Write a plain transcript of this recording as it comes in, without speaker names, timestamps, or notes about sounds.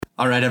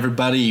All right,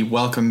 everybody,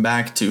 welcome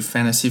back to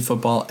Fantasy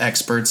Football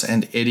Experts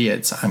and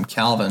Idiots. I'm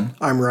Calvin.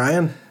 I'm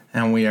Ryan.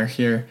 And we are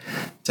here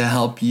to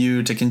help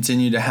you to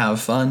continue to have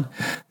fun,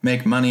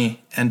 make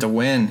money, and to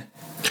win.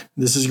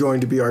 This is going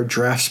to be our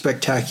draft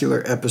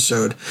spectacular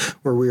episode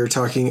where we are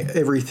talking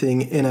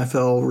everything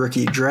NFL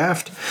rookie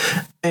draft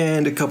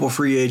and a couple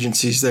free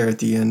agencies there at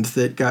the end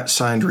that got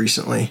signed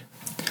recently.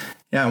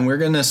 Yeah, and we're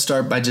going to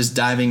start by just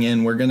diving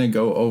in. We're going to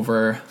go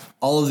over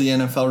all of the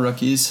NFL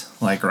rookies,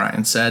 like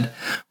Ryan said.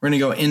 We're going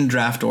to go in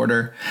draft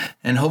order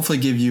and hopefully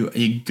give you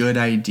a good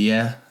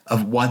idea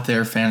of what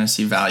their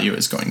fantasy value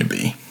is going to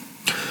be.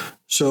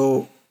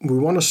 So we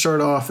want to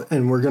start off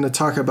and we're going to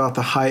talk about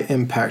the high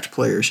impact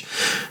players.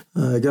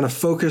 Going to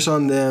focus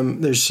on them.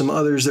 There's some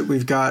others that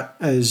we've got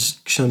as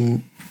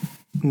some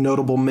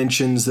notable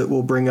mentions that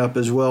we'll bring up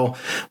as well,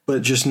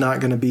 but just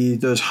not going to be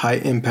those high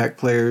impact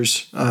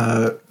players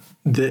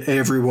that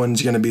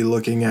everyone's going to be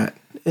looking at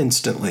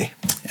instantly.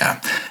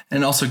 Yeah.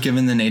 And also,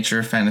 given the nature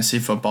of fantasy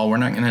football, we're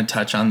not going to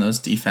touch on those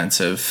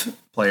defensive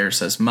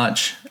players as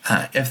much.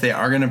 If they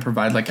are going to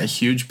provide like a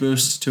huge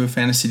boost to a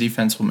fantasy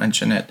defense, we'll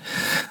mention it.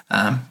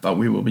 But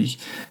we will be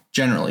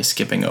generally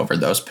skipping over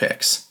those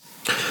picks.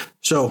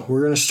 So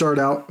we're going to start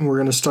out and we're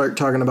going to start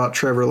talking about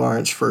Trevor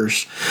Lawrence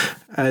first.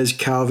 As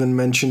Calvin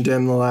mentioned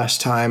him the last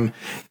time,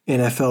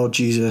 NFL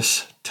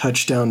Jesus,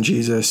 touchdown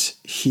Jesus.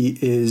 He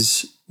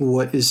is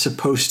what is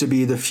supposed to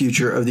be the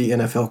future of the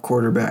NFL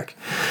quarterback.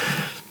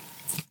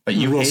 But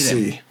you hate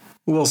him.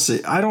 We'll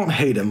see. I don't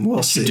hate him.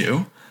 We'll see. You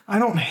do? I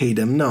don't hate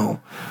him,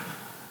 no.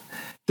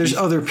 There's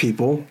other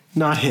people,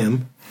 not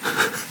him.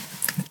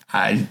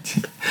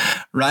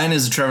 Ryan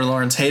is a Trevor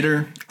Lawrence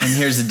hater, and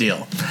here's the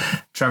deal.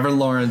 Trevor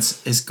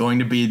Lawrence is going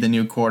to be the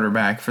new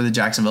quarterback for the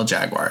Jacksonville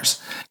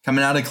Jaguars.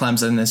 Coming out of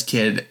Clemson, this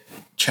kid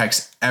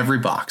checks every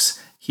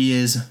box. He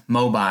is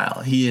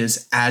mobile, he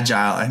is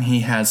agile, and he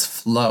has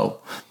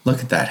flow.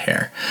 Look at that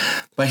hair.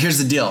 But here's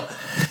the deal.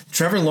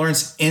 Trevor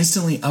Lawrence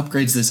instantly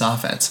upgrades this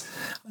offense.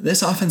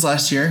 This offense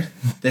last year,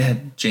 they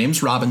had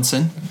James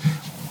Robinson,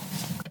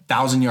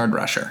 1,000-yard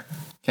rusher,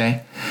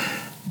 okay?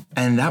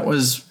 And that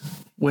was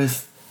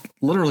with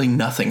literally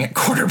nothing at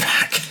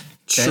quarterback.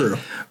 Okay? True.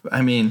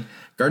 I mean,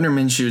 Gardner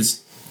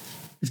Minshew's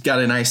got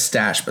a nice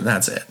stash, but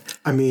that's it.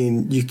 I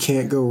mean, you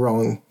can't go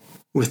wrong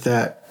with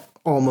that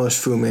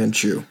almost Fu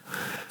Manchu.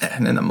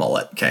 And then the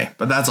mullet, okay?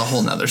 But that's a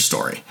whole nother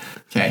story,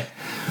 okay?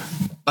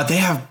 But they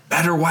have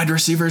better wide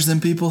receivers than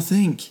people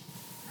think.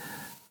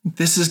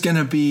 This is going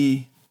to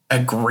be a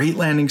great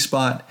landing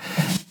spot.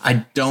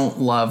 I don't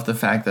love the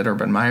fact that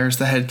Urban Meyer's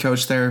the head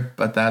coach there,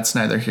 but that's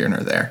neither here nor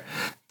there.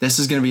 This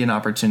is going to be an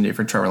opportunity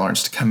for Trevor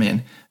Lawrence to come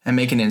in and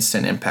make an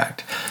instant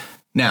impact.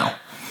 Now,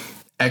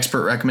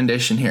 expert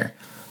recommendation here.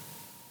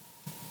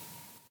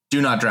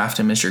 Do not draft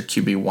him as your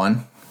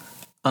QB1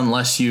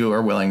 unless you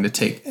are willing to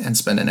take and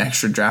spend an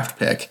extra draft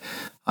pick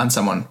on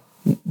someone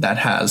that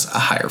has a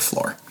higher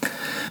floor.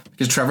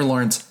 Because Trevor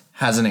Lawrence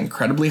has an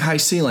incredibly high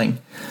ceiling,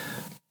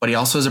 but he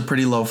also has a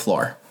pretty low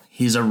floor.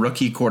 He's a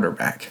rookie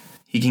quarterback.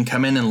 He can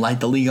come in and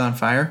light the league on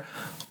fire,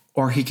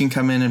 or he can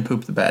come in and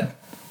poop the bed.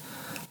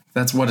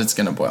 That's what it's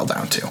going to boil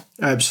down to.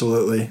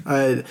 Absolutely.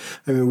 I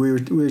mean,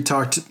 we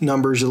talked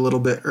numbers a little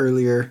bit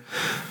earlier.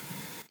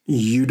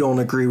 You don't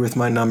agree with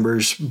my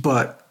numbers,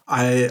 but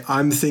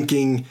I'm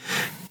thinking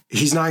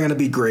he's not going to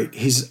be great.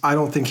 I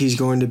don't think he's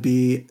going to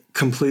be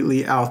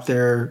completely out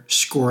there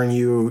scoring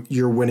you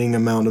your winning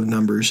amount of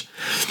numbers.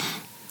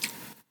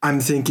 I'm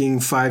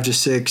thinking 5 to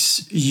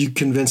 6. You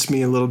convinced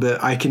me a little bit.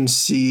 I can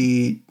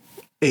see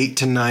 8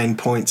 to 9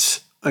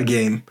 points a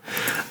game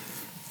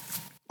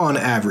on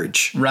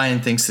average. Ryan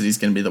thinks that he's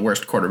going to be the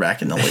worst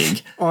quarterback in the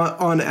league.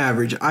 on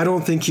average. I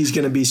don't think he's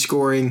going to be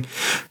scoring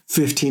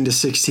 15 to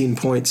 16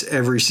 points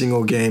every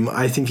single game.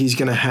 I think he's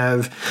going to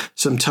have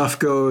some tough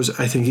goes.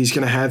 I think he's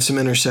going to have some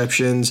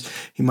interceptions.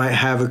 He might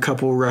have a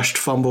couple rushed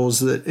fumbles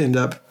that end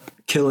up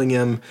killing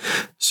him.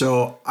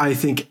 So I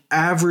think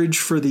average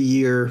for the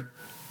year,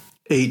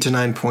 8 to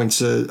 9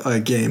 points a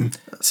game.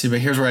 See, but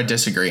here's where I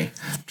disagree.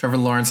 Trevor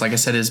Lawrence, like I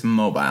said, is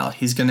mobile.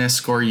 He's going to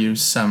score you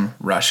some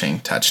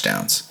rushing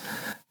touchdowns.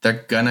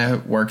 They're going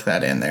to work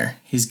that in there.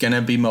 He's going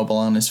to be mobile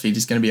on his feet.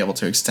 He's going to be able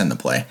to extend the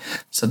play.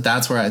 So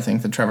that's where I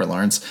think that Trevor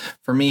Lawrence,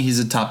 for me, he's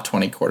a top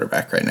 20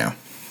 quarterback right now.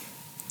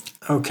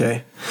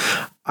 Okay.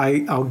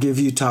 I'll give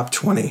you top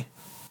 20.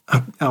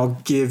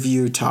 I'll give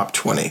you top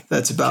 20.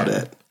 That's about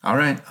it. All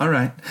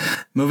right.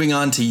 Moving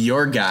on to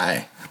your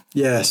guy.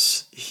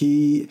 Yes,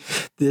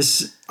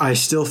 I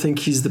still think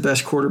he's the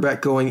best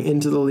quarterback going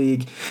into the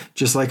league.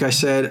 Just like I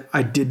said,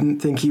 I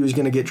didn't think he was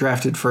going to get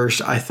drafted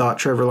first. I thought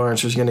Trevor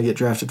Lawrence was going to get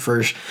drafted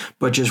first,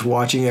 but just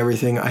watching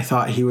everything, I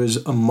thought he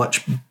was a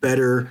much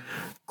better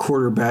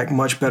quarterback,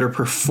 much better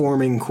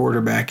performing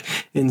quarterback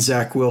in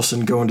Zach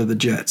Wilson going to the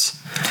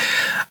Jets.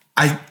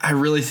 I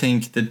really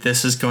think that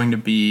this is going to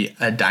be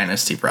a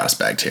dynasty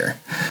prospect here.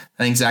 I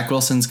think Zach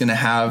Wilson's going to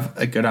have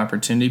a good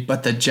opportunity,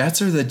 but the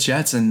Jets are the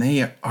Jets, and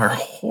they are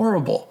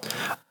horrible.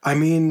 I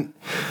mean,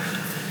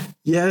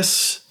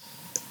 yes,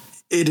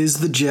 it is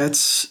the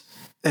Jets,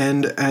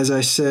 And as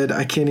I said,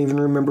 I can't even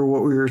remember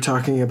what we were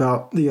talking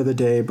about the other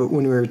day, but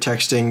when we were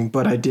texting,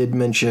 but I did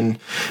mention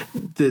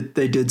that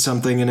they did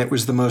something and it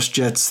was the most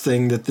Jets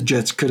thing that the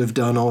Jets could have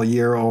done all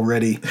year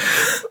already.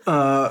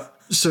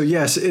 So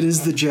yes, it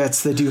is the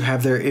Jets. They do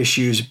have their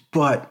issues,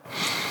 but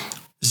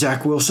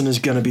Zach Wilson is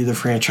going to be the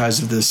franchise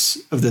of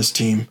this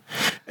team.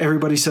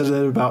 Everybody said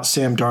that about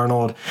Sam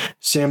Darnold.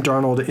 Sam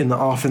Darnold in the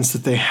offense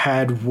that they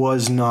had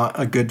was not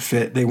a good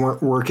fit. They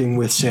weren't working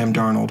with Sam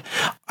Darnold.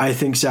 I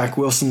think Zach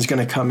Wilson's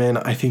going to come in.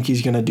 I think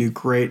he's going to do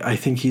great. I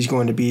think he's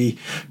going to be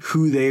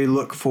who they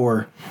look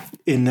for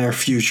in their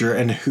future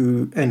and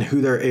who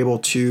they're able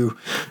to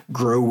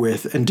grow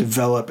with and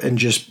develop and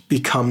just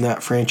become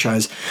that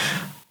franchise.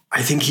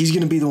 I think he's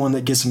going to be the one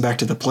that gets them back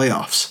to the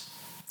playoffs.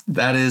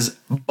 That is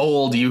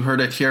bold. You heard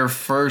it here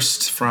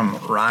first from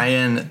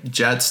Ryan.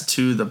 Jets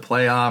to the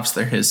playoffs.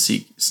 They're his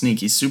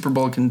sneaky Super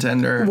Bowl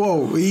contender.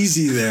 Whoa,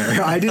 easy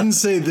there. I didn't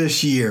say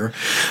this year,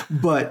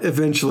 but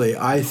eventually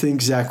I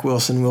think Zach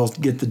Wilson will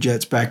get the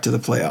Jets back to the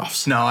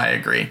playoffs. No, I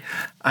agree.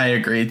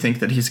 I think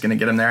that he's going to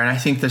get him there. And I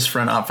think this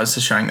front office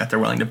is showing that they're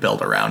willing to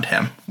build around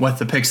him. With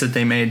the picks that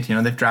they made,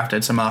 they've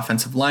drafted some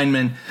offensive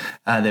linemen.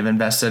 They've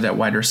invested at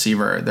wide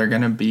receiver. They're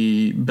going to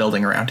be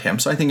building around him.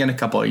 So I think in a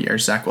couple of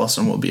years, Zach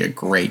Wilson will be a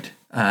great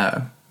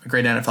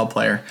NFL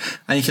player.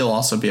 I think he'll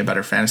also be a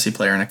better fantasy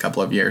player in a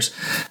couple of years.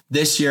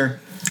 This year,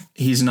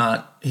 he's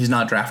not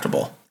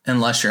draftable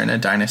unless you're in a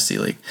dynasty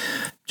league,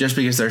 just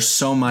because there's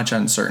so much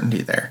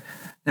uncertainty there.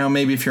 Now,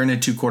 maybe if you're in a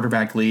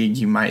 2-quarterback league,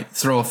 you might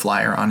throw a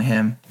flyer on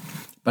him,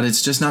 but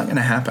it's just not going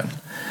to happen.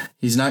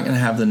 He's not going to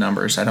have the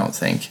numbers, I don't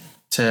think,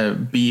 to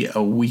be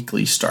a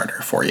weekly starter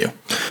for you.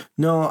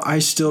 No, I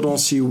still don't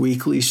see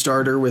weekly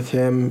starter with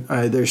him.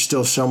 There's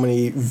still so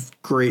many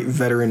great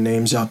veteran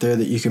names out there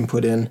that you can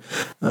put in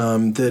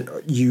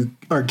that you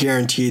are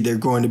guaranteed they're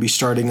going to be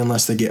starting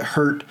unless they get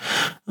hurt,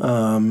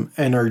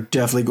 and are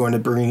definitely going to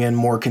bring in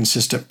more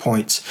consistent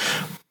points.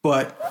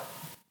 But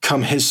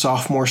come his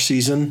sophomore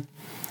season,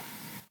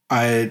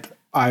 I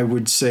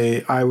would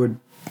say I would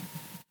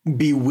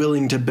be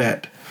willing to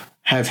bet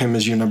have him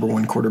as your number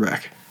one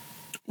quarterback.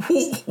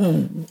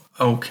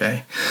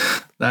 Okay.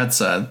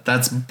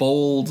 That's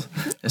bold,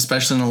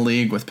 especially in a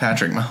league with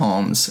Patrick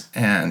Mahomes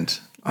and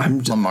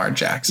Lamar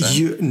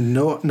Jackson.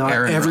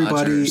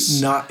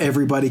 Not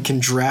everybody can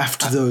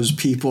draft those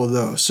people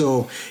though.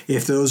 So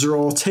if those are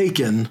all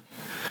taken,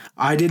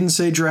 I didn't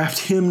say draft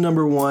him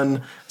number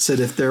one.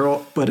 Said if they're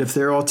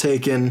all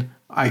taken,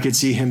 I could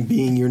see him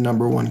being your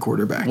number one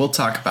quarterback. We'll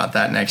talk about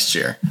that next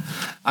year.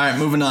 All right,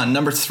 moving on.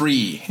 Number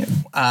 3,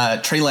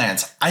 Trey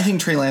Lance. I think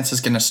Trey Lance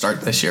is going to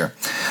start this year.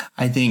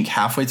 I think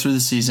halfway through the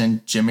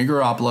season, Jimmy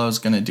Garoppolo is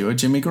going to do a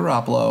Jimmy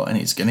Garoppolo, and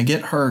he's going to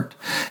get hurt.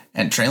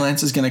 And Trey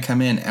Lance is going to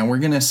come in, and we're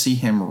going to see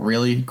him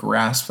really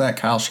grasp that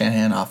Kyle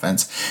Shanahan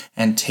offense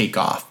and take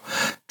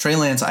off. Trey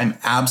Lance, I'm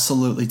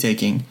absolutely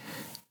taking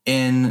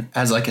in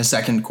as like a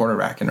second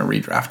quarterback in a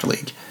redraft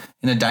league.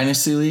 In a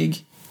dynasty league,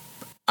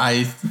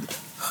 I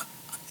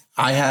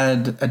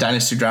had a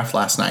dynasty draft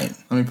last night.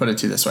 Let me put it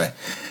to you this way.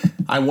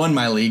 I won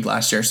my league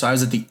last year, so I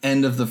was at the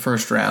end of the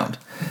first round.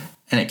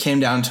 And it came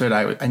down to it.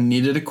 I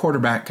needed a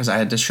quarterback because I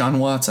had Deshaun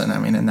Watson.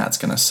 And that's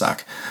going to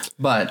suck.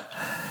 But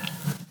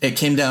it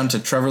came down to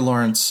Trevor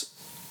Lawrence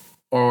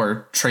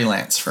or Trey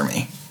Lance for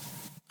me.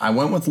 I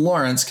went with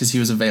Lawrence because he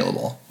was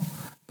available,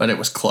 but it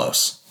was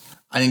close.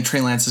 I think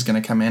Trey Lance is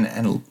going to come in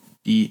and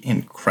be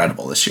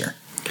incredible this year.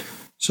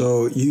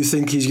 So you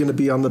think he's going to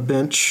be on the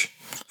bench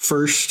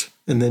first,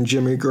 and then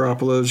Jimmy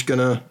Garoppolo is going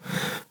to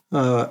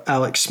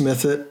Alex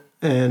Smith it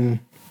and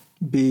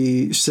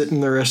be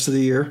sitting the rest of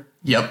the year?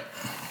 Yep.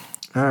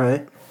 All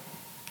right.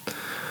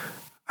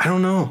 I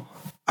don't know.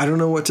 I don't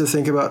know what to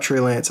think about Trey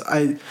Lance.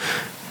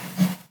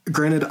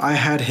 Granted, I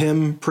had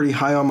him pretty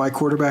high on my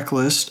quarterback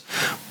list,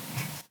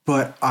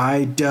 but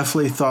I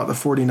definitely thought the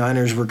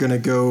 49ers were going to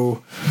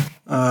go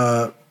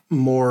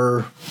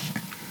more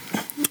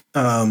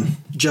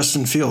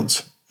Justin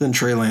Fields than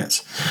Trey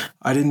Lance.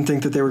 I didn't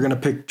think that they were going to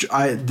pick.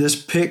 This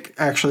pick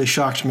actually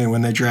shocked me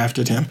when they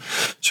drafted him.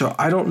 So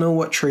I don't know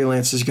what Trey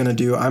Lance is going to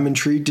do. I'm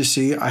intrigued to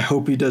see. I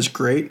hope he does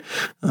great.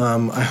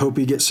 I hope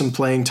he gets some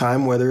playing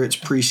time, whether it's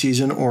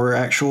preseason or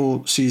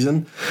actual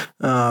season.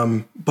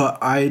 But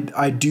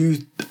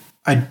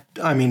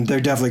I mean, they're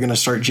definitely going to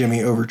start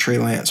Jimmy over Trey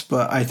Lance,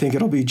 but I think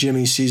it'll be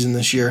Jimmy's season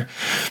this year.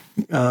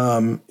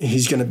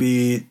 He's going to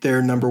be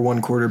their number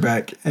one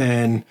quarterback.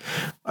 And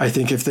I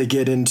think if they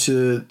get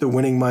into the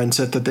winning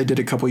mindset that they did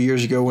a couple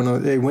years ago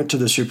when they went to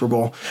the Super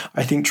Bowl,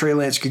 I think Trey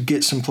Lance could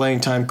get some playing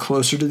time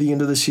closer to the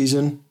end of the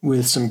season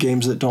with some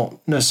games that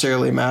don't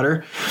necessarily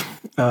matter.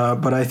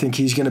 But I think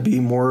he's going to be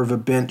more of a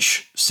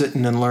bench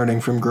sitting and learning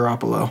from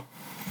Garoppolo.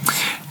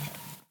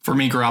 For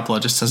me,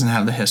 Garoppolo just doesn't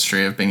have the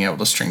history of being able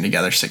to string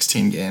together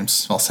 16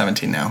 games. Well,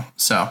 17 now.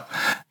 So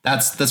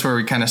that's where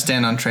we kind of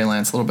stand on Trey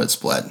Lance, a little bit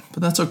split, but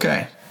that's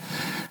okay.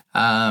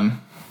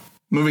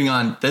 Moving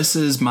on. This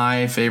is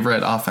my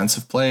favorite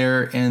offensive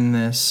player in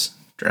this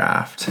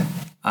draft.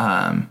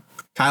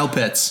 Kyle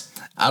Pitts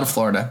out of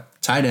Florida,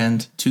 tight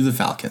end to the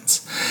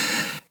Falcons.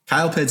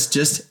 Kyle Pitts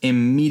just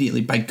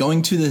immediately, by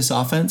going to this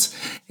offense,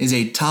 is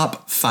a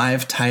top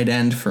 5 tight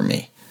end for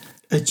me.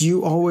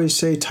 You always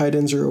say tight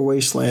ends are a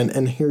wasteland,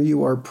 and here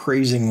you are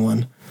praising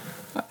one.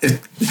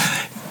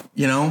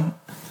 You know,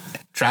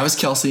 Travis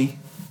Kelce,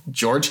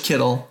 George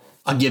Kittle,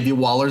 I'll give you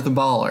Waller the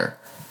Baller,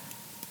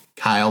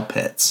 Kyle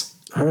Pitts.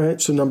 All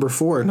right, so number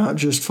 4, not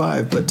just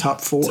 5, but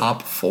top 4.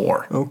 Top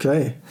 4.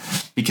 Okay.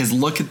 Because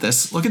look at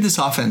this. Look at this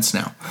offense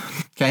now.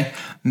 Okay?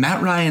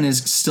 Matt Ryan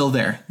is still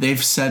there.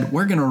 They've said,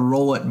 we're going to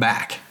roll it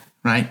back,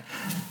 right?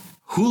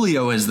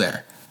 Julio is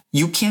there.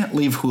 You can't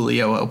leave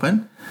Julio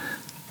open.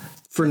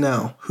 For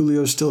now.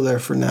 Julio's still there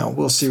for now.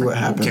 We'll see what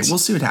happens. Okay, we'll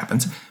see what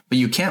happens. But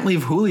you can't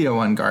leave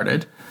Julio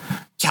unguarded.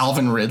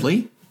 Calvin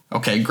Ridley.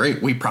 Okay,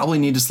 great. We probably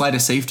need to slide a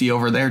safety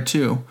over there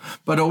too.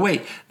 But oh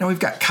wait, now we've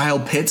got Kyle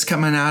Pitts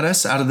coming at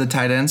us out of the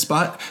tight end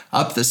spot,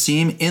 up the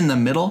seam, in the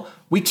middle.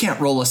 We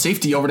can't roll a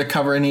safety over to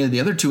cover any of the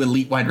other 2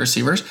 elite wide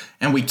receivers,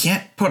 and we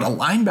can't put a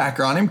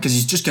linebacker on him because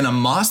he's just going to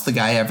moss the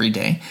guy every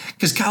day.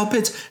 Because Kyle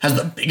Pitts has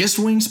the biggest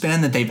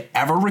wingspan that they've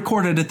ever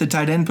recorded at the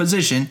tight end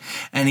position,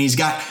 and he's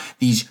got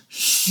these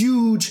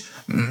huge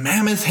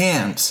mammoth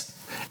hands.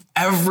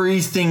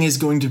 Everything is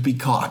going to be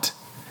caught.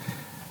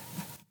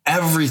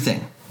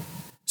 Everything.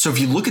 So if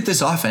you look at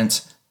this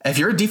offense, if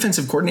you're a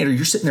defensive coordinator,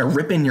 you're sitting there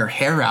ripping your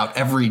hair out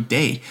every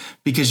day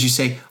because you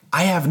say,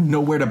 I have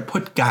nowhere to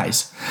put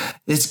guys.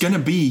 It's going to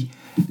be,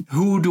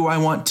 who do I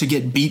want to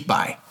get beat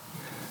by?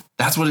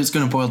 That's what it's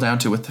going to boil down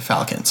to with the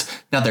Falcons.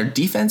 Now, their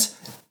defense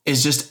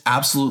is just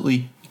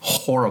absolutely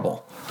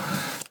horrible.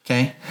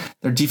 Okay?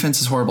 Their defense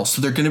is horrible. So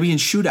they're going to be in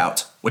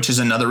shootouts, which is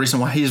another reason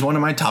why he's one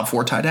of my top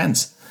 4 tight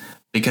ends,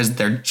 because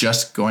they're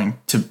just going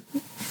to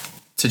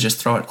just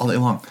throw it all day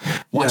long.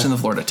 Watching the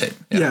Florida tape.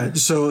 Yeah,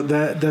 so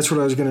that's what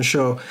I was going to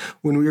show.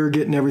 When we were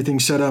getting everything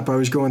set up, I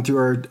was going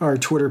through our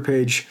Twitter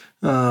page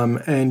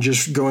and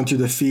just going through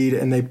the feed,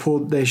 and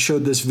they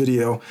showed this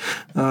video,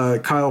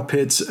 Kyle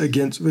Pitts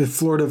with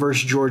Florida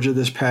versus Georgia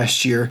this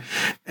past year,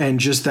 and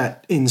just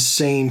that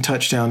insane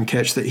touchdown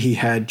catch that he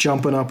had,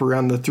 jumping up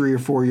around the 3 or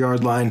 4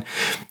 yard line,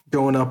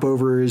 going up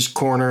over his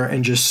corner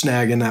and just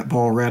snagging that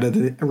ball right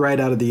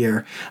out of the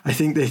air. I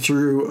think they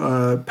threw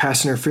a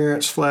pass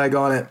interference flag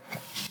on it.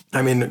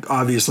 I mean,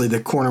 obviously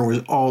the corner was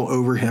all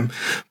over him,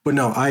 but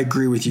no, I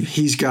agree with you.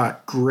 He's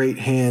got great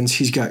hands.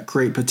 He's got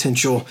great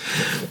potential.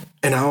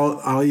 And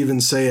I'll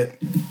even say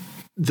it,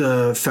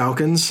 the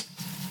Falcons,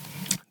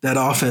 that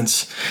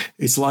offense,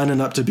 it's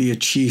lining up to be a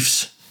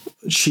Chiefs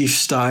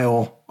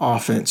style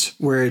offense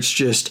where it's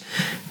just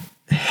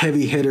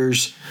heavy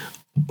hitters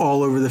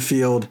all over the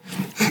field.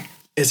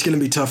 It's going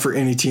to be tough for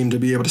any team to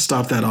be able to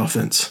stop that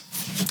offense.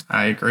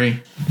 I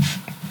agree.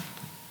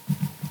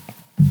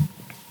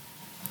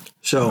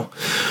 So,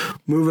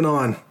 moving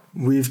on,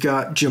 we've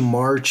got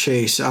Ja'Marr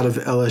Chase out of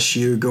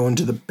LSU going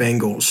to the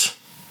Bengals.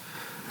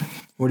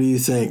 What do you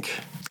think?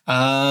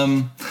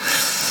 I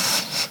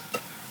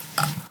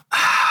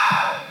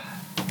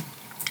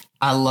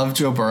love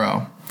Joe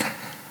Burrow.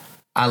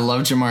 I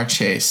love Ja'Marr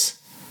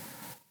Chase.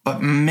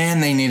 But man,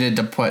 they needed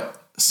to put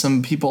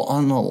some people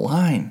on the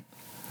line.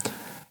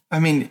 I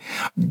mean,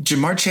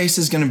 Ja'Marr Chase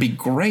is going to be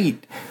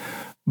great,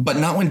 but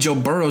not when Joe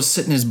Burrow's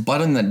sitting his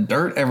butt in the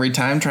dirt every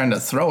time trying to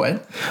throw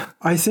it.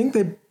 I think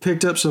they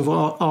picked up some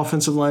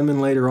offensive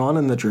linemen later on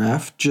in the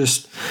draft.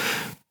 Just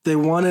they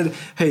wanted,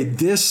 hey,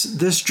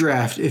 this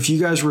draft, if you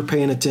guys were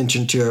paying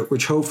attention to it,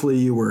 which hopefully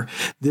you were,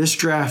 this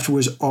draft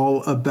was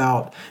all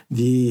about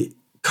the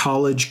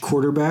college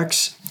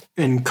quarterbacks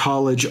and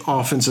college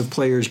offensive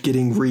players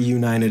getting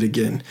reunited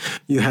again.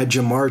 You had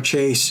Ja'Marr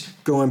Chase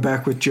going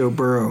back with Joe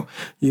Burrow.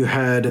 You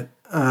had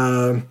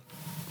Jalen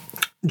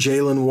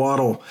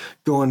Waddle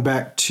going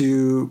back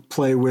to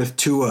play with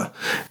Tua,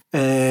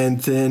 and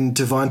then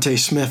Devontae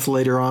Smith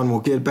later on. We'll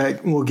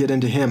get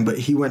into him, but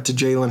he went to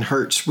Jalen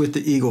Hurts with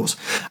the Eagles.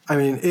 I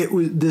mean,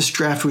 this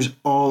draft was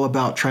all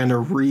about trying to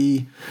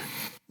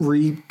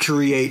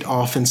recreate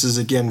offenses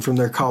again from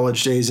their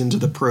college days into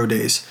the pro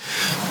days.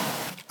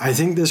 I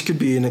think this could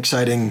be an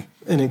exciting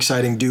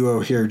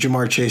duo here,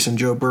 Ja'Marr Chase and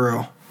Joe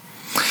Burrow.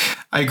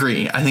 I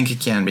agree. I think it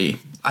can be.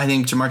 I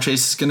think Ja'Marr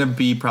Chase is going to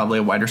be probably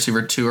a wide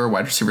receiver 2 or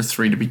wide receiver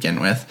 3 to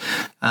begin with.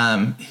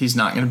 He's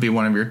not going to be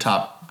one of your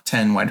top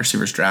 10 wide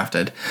receivers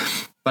drafted,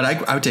 but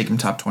I would take him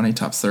top 20,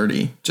 top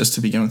 30 just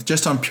to begin with,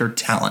 just on pure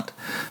talent.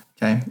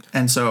 Okay.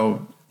 And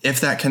so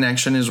if that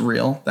connection is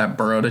real, that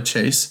Burrow to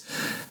Chase,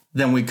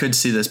 then we could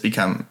see this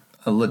become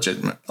a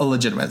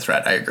legitimate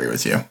threat. I agree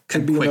with you.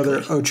 Could be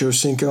another Ocho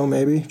Cinco,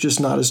 maybe, just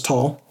not as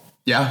tall.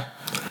 Yeah.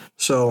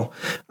 So,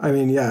 I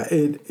mean, yeah,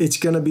 it's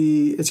gonna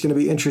be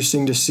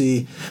interesting to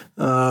see.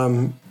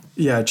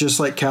 Just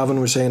like Calvin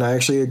was saying, I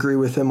actually agree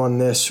with him on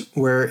this.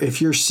 Where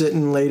if you're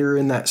sitting later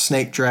in that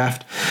snake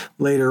draft,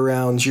 later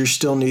rounds, you're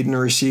still needing a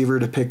receiver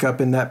to pick up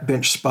in that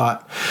bench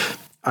spot.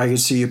 I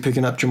could see you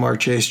picking up Ja'Marr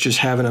Chase, just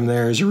having him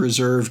there as a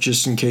reserve,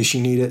 just in case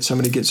you need it.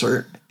 Somebody gets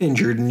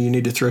injured and you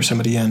need to throw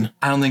somebody in.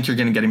 I don't think you're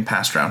going to get him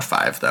past round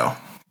 5, though.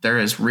 There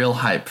is real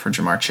hype for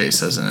Ja'Marr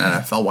Chase as an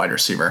NFL wide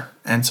receiver,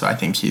 and so I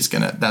think that's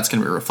going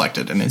to be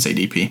reflected in his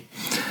ADP.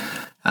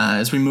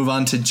 As we move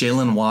on to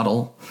Jalen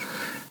Waddle,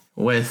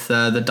 with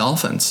the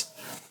Dolphins.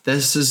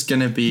 This is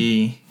going to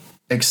be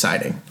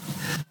exciting.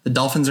 The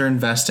Dolphins are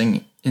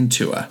investing in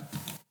Tua,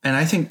 and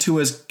I think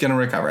Tua is going to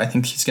recover. I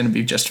think he's going to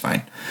be just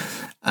fine.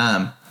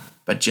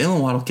 But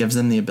Jalen Waddle gives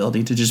them the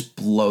ability to just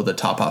blow the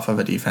top off of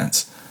a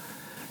defense.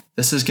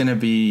 This is going to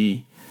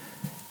be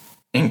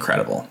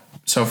incredible.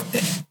 So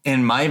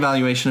in my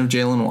evaluation of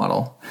Jalen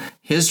Waddle,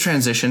 his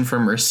transition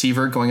from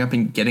receiver going up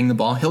and getting the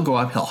ball, he'll go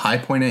up, he'll high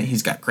point it.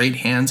 He's got great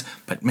hands,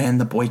 but man,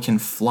 the boy can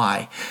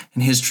fly.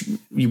 And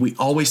we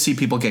always see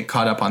people get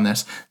caught up on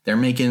this. They're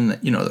making,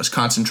 those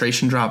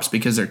concentration drops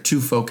because they're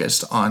too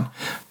focused on,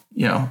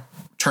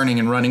 turning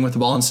and running with the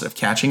ball instead of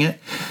catching it.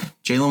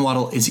 Jalen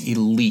Waddle is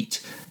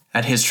elite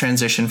at his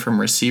transition from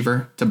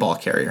receiver to ball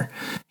carrier.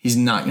 He's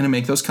not going to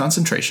make those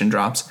concentration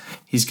drops.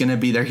 He's going to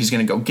be there. He's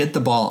going to go get the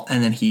ball,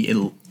 and then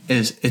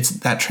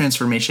that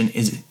transformation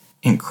is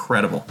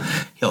incredible.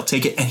 He'll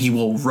take it and he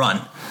will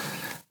run,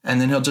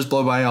 and then he'll just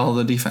blow by all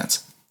the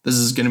defense. This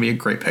is going to be a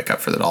great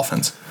pickup for the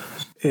Dolphins.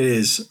 It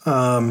is.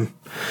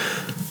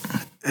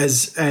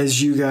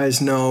 As you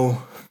guys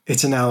know,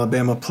 it's an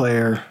Alabama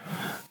player.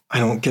 I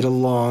don't get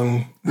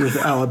along with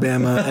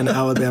Alabama and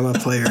Alabama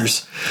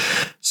players.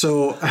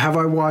 So have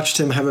I watched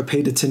him? Have I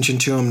paid attention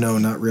to him? No,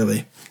 not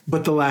really.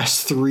 But the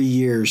last 3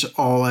 years,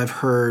 all I've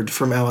heard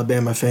from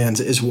Alabama fans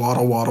is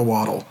Waddle, Waddle,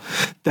 Waddle.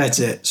 That's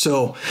it.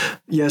 So,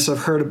 yes, I've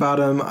heard about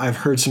him. I've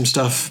heard some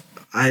stuff.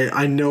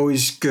 I know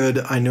he's good.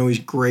 I know he's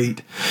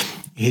great.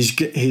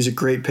 He's a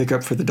great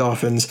pickup for the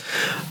Dolphins.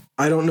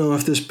 I don't know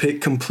if this pick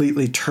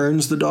completely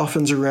turns the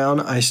Dolphins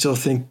around. I still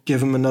think give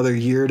them another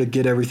year to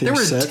get everything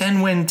set. They were a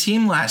 10-win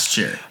team last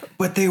year.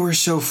 But they were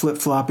so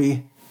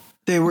flip-floppy.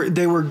 They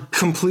were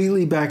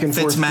completely back and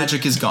forth.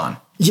 Fitzmagic is gone.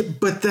 Yeah,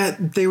 but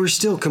they were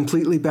still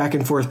completely back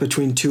and forth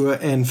between Tua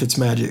and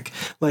Fitzmagic.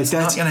 That's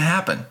not going to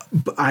happen.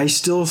 I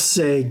still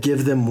say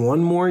give them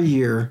one more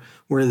year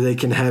where they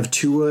can have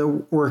Tua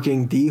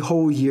working the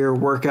whole year,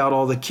 work out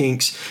all the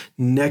kinks.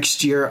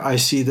 Next year, I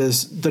see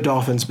the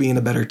Dolphins being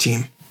a better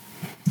team.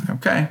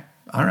 Okay.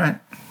 All right.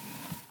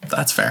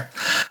 That's fair.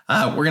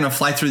 We're going to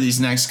fly through these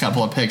next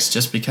couple of picks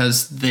just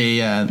because they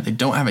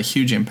don't have a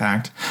huge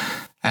impact.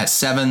 At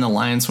 7, the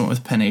Lions went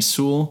with Penei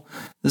Sewell.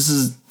 This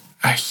is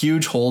a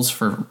huge holes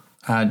for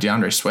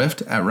DeAndre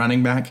Swift at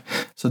running back.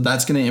 So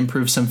that's going to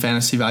improve some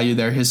fantasy value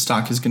there. His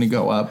stock is going to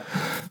go up.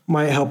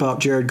 Might help out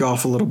Jared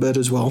Goff a little bit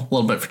as well. A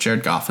little bit for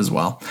Jared Goff as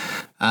well.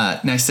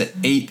 Next at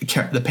 8,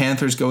 the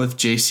Panthers go with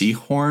J.C.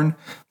 Horn.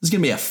 This is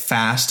going to be a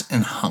fast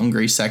and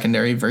hungry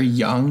secondary, very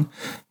young.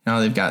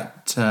 They've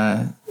got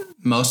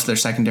most of their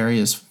secondary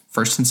is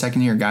first and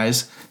second year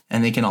guys,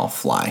 and they can all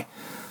fly.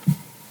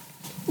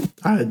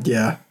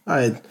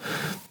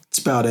 It's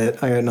about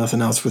it. I got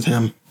nothing else with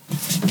him.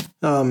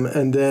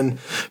 And then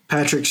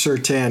Patrick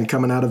Surtain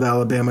coming out of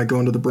Alabama,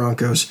 going to the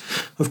Broncos.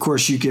 Of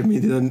course, you give me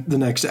the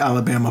next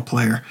Alabama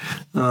player.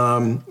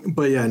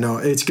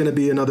 It's going to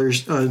be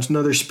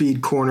another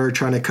speed corner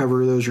trying to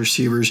cover those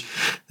receivers.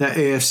 That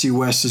AFC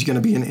West is going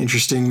to be an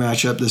interesting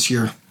matchup this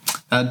year.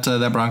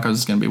 That Broncos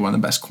is going to be one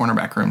of the best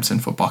cornerback rooms in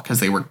football because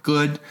they were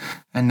good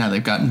and now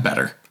they've gotten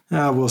better.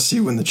 We'll see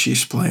when the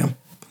Chiefs play them.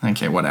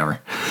 Okay,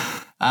 whatever.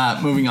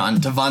 Moving on,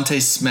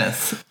 Devontae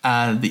Smith.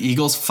 The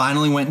Eagles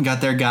finally went and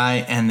got their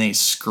guy, and they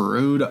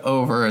screwed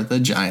over the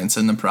Giants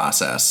in the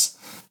process.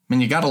 I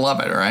mean, you got to love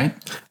it, right?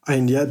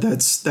 And yeah,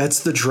 that's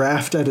the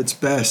draft at its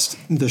best.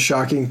 The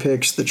shocking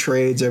picks, the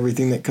trades,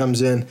 everything that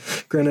comes in.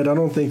 Granted, I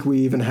don't think we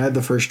even had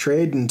the first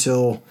trade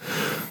until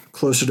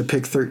closer to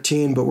pick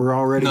 13, but we're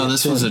already No,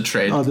 this 10. Was a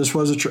trade. Oh, this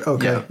was a trade.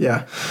 Okay,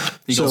 yeah.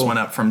 The Eagles went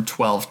up from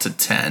 12 to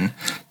 10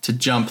 to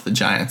jump the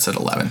Giants at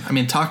 11. I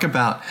mean, talk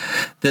about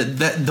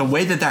the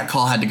way that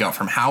call had to go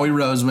from Howie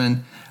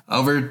Roseman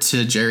over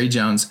to Jerry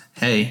Jones.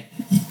 Hey,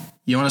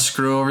 you want to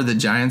screw over the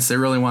Giants? They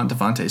really want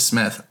Devontae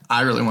Smith.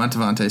 I really want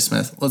Devontae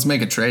Smith. Let's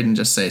make a trade and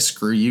just say,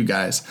 screw you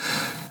guys.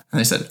 And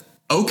they said,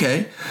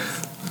 okay.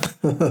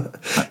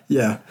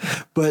 Yeah.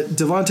 But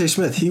Devontae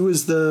Smith, he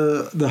was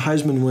the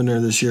Heisman winner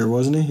this year,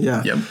 wasn't he?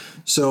 Yeah. Yep.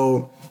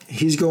 So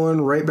he's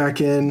going right back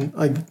in.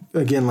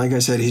 Like I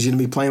said, he's going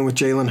to be playing with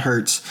Jalen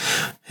Hurts,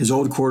 his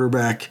old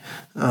quarterback.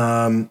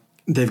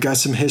 They've got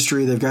some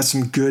history. They've got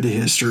some good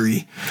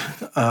history.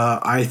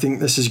 I think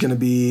this is going to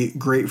be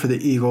great for the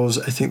Eagles.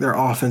 I think their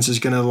offense is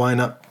going to line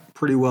up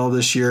pretty well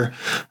this year.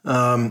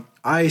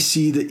 I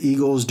see the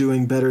Eagles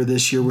doing better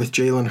this year with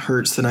Jalen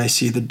Hurts than I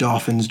see the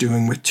Dolphins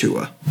doing with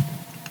Tua.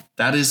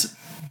 That is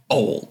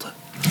old.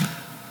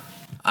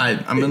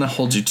 I'm going to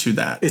hold you to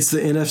that. It's the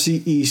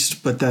NFC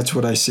East, but that's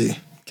what I see.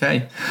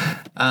 Okay.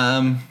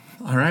 All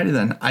righty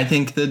then. I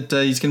think that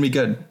he's going to be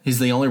good. He's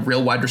the only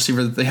real wide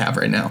receiver that they have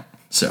right now.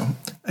 So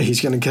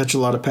he's going to catch a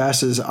lot of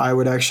passes. I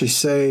would actually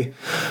say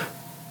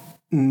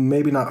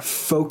maybe not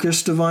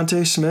focus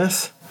Devontae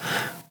Smith,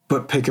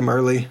 but pick him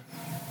early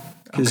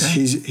because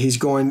he's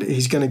going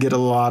to get a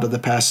lot of the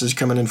passes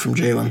coming in from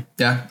Jalen.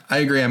 Yeah, I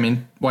agree. I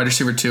mean, wide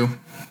receiver 2.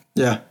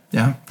 Yeah.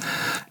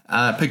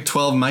 Pick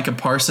 12, Micah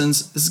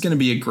Parsons. This is going to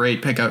be a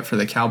great pickup for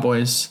the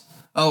Cowboys.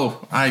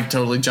 Oh, I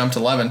totally jumped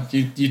 11.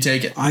 You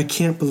take it. I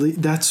can't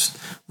believe that's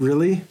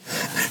really.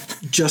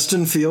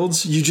 Justin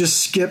Fields. You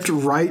just skipped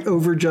right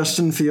over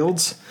Justin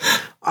Fields.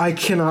 I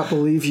cannot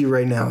believe you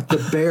right now.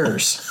 The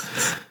Bears.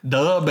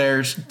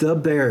 The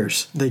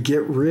Bears. They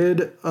get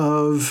rid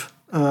of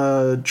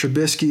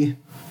Trubisky.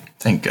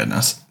 Thank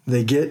goodness.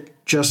 They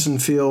get Justin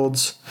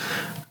Fields.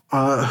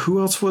 Who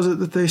else was it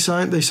that they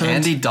signed? They signed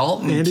Andy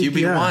Dalton,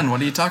 QB1. Yeah.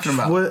 What are you talking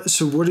about?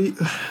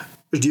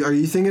 Are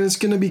you thinking it's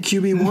going to be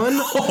QB1?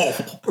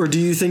 No. Or do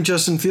you think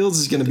Justin Fields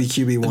is going to be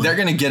QB1? They're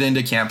going to get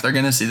into camp. They're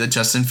going to see that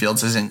Justin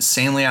Fields is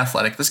insanely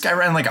athletic. This guy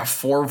ran like a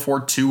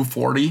 4.42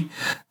 40.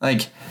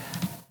 Like,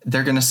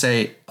 they're going to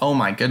say, oh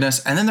my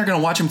goodness. And then they're going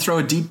to watch him throw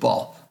a deep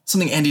ball,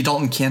 something Andy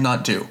Dalton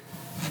cannot do.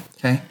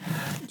 Okay?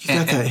 You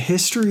got that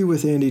history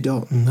with Andy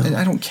Dalton. No.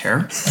 I don't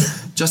care.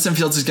 Justin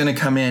Fields is going to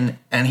come in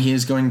and he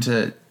is going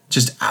to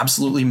just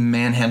absolutely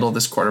manhandle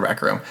this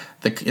quarterback room.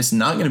 It's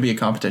not going to be a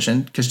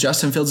competition because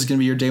Justin Fields is going to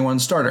be your day one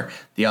starter.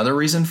 The other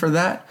reason for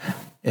that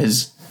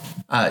is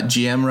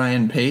GM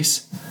Ryan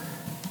Pace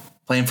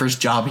playing for his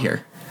job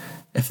here.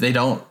 If they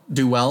don't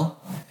do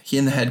well, he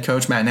and the head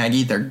coach, Matt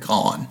Nagy, they're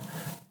gone.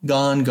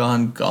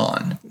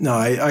 Gone. No,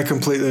 I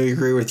completely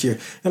agree with you.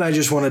 And I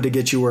just wanted to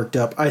get you worked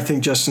up. I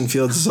think Justin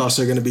Fields is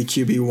also going to be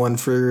QB1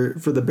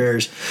 for the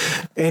Bears.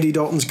 Andy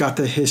Dalton's got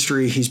the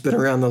history. He's been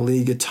around the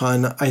league a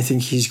ton. I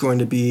think he's going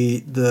to be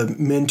the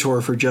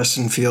mentor for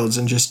Justin Fields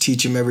and just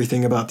teach him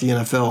everything about the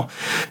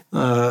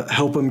NFL,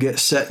 help him get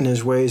set in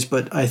his ways.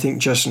 But I think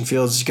Justin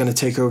Fields is going to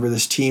take over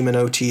this team in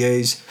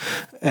OTAs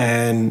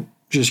and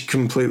just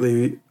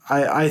completely...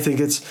 I think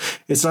it's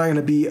not going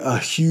to be a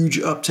huge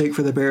uptake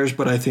for the Bears,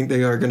 but I think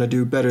they are going to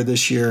do better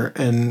this year,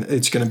 and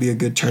it's going to be a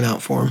good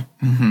turnout for them.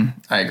 Mm-hmm.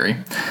 I agree.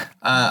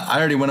 I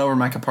already went over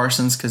Micah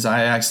Parsons because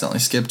I accidentally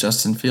skipped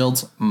Justin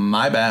Fields.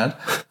 My bad.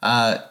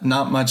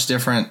 Not much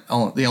different.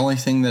 The only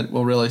thing that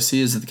we'll really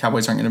see is that the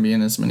Cowboys aren't going to be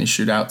in as many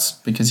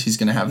shootouts because he's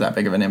going to have that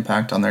big of an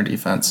impact on their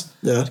defense.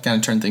 Yeah. To kind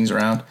of turn things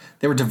around.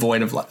 They were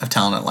devoid of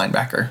talent at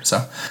linebacker.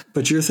 So.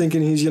 But you're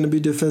thinking he's going to be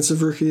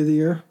Defensive Rookie of the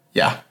Year?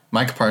 Yeah.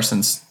 Micah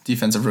Parsons,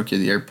 Defensive Rookie of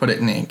the Year. Put it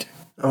in ink.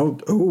 Oh.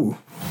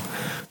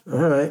 All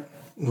right.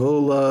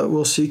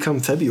 We'll see come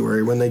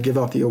February when they give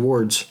out the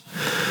awards.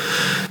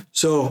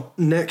 So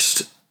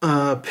next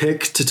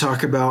pick to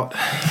talk about,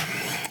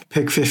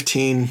 pick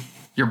 15.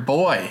 Your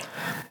boy.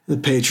 The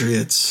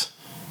Patriots.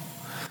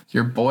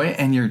 Your boy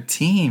and your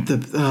team.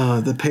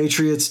 The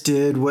Patriots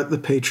did what the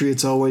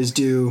Patriots always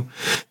do.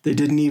 They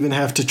didn't even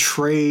have to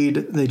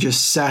trade. They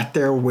just sat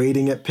there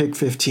waiting at pick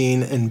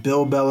 15, and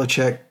Bill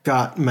Belichick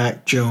got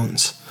Mac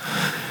Jones,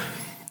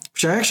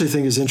 which I actually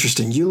think is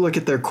interesting. You look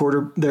at their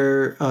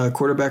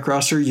quarterback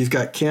roster. You've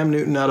got Cam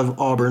Newton out of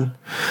Auburn.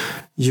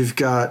 You've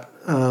got,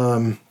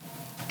 of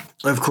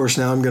course,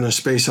 now I'm going to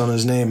space on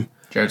his name.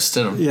 Jarrett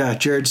Stidham. Yeah,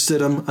 Jarrett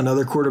Stidham,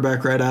 another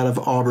quarterback right out of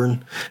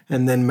Auburn,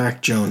 and then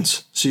Mac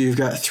Jones. So you've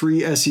got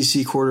 3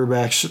 SEC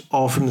quarterbacks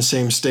all from the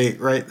same state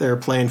right there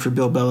playing for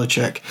Bill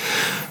Belichick.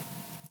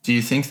 Do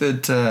you think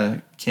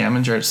that Cam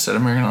and Jarrett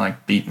Stidham are going to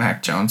beat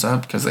Mac Jones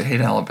up because they hate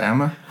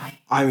Alabama?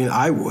 I mean,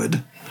 I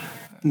would.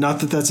 Not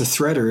that that's a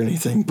threat or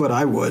anything, but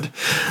I would.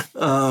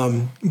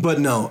 But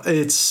no,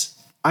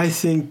 I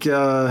think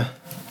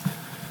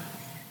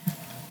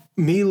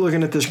me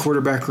looking at this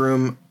quarterback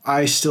room,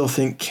 I still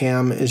think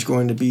Cam is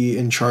going to be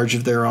in charge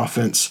of their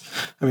offense.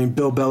 I mean,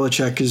 Bill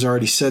Belichick has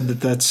already said that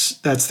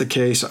that's the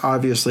case.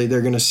 Obviously,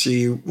 they're going to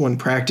see when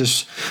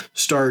practice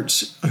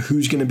starts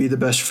who's going to be the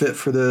best fit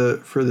for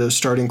the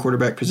starting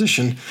quarterback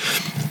position.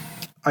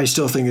 I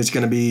still think it's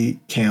going to be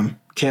Cam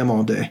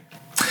all day.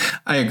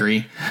 I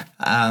agree.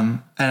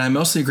 And I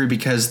mostly agree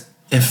because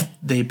if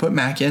they put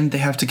Mac in, they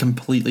have to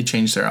completely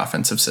change their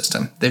offensive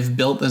system. They've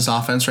built this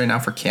offense right now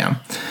for Cam,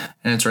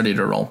 and it's ready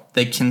to roll.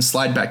 They can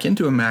slide back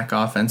into a Mac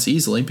offense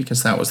easily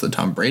because that was the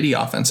Tom Brady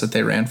offense that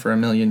they ran for a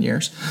million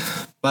years.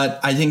 But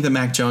I think that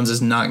Mac Jones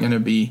is not going to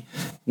be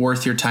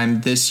worth your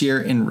time this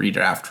year in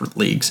redraft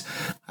leagues.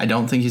 I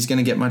don't think he's going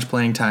to get much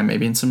playing time,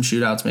 maybe in some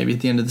shootouts, maybe at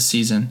the end of the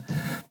season.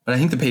 But I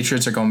think the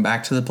Patriots are going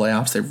back to the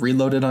playoffs. They've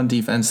reloaded on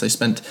defense. They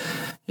spent,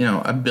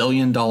 $1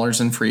 billion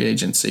in free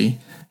agency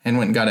and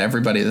went and got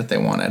everybody that they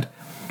wanted.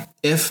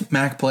 If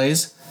Mac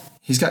plays,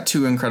 he's got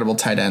 2 incredible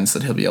tight ends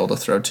that he'll be able to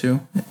throw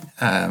to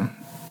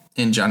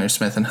in Jonnu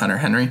Smith and Hunter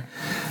Henry.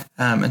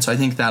 And so I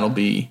think that'll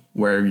be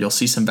where you'll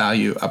see some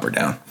value up or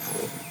down.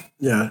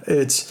 Yeah,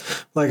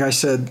 it's like I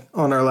said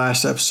on our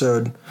last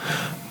episode,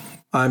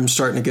 I'm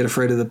starting to get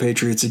afraid of the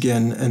Patriots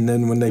again. And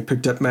then when they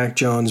picked up Mac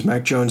Jones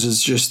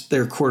is just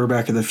their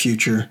quarterback of the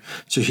future.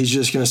 So he's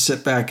just going to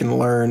sit back and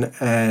learn.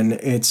 And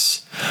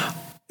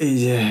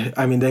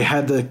I mean,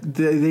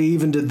 they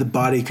even did the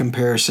body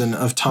comparison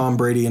of Tom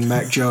Brady and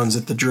Mac Jones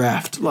at the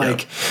draft.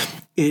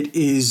 It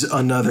is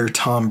another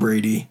Tom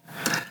Brady.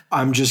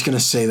 I'm just going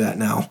to say that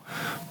now.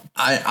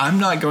 I'm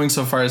not going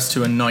so far as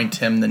to anoint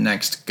him the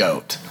next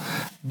GOAT,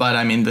 but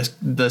I mean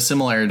the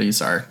similarities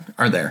are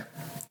there.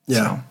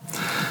 Yeah.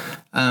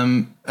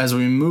 So, as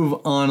we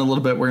move on a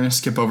little bit, we're going to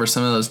skip over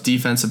some of those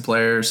defensive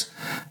players.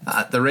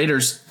 The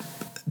Raiders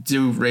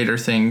do Raider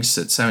things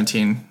at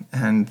 17,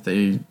 and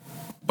they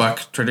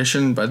buck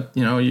tradition. But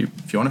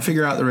if you want to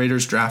figure out the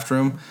Raiders draft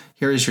room,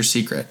 Here is your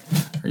secret.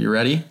 Are you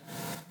ready?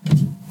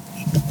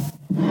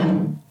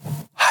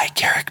 High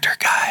character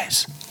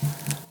guys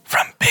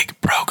from big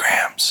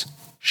programs.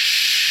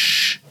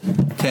 Shh.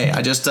 Okay,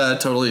 I just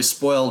totally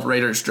spoiled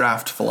Raiders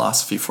draft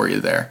philosophy for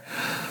you there.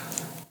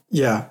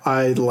 Yeah,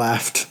 I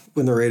laughed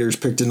when the Raiders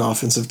picked an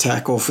offensive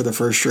tackle for the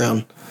first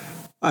round.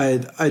 I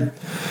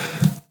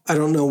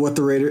don't know what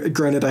the Raiders.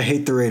 Granted, I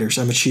hate the Raiders.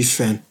 I'm a Chiefs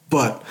fan,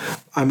 but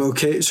I'm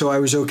okay. So I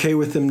was okay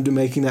with them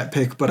making that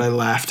pick, but I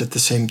laughed at the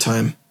same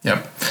time.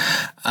 Yep.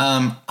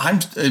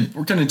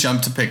 We're going to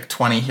jump to pick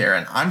 20 here,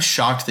 and I'm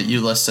shocked that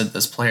you listed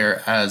this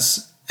player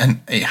as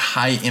a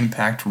high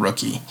impact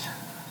rookie.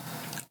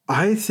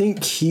 I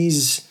think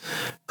he's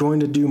going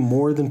to do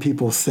more than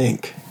people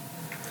think.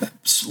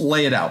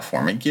 Lay it out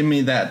for me. Give me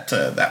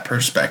that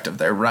perspective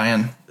there,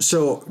 Ryan.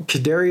 So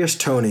Kadarius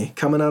Toney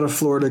coming out of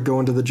Florida,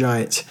 going to the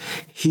Giants.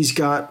 He's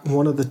got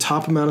one of the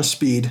top amount of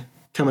speed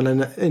coming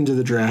into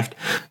the draft.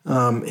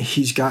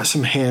 He's got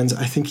some hands.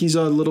 I think he's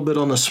a little bit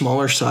on the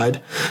smaller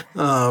side,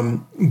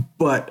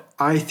 but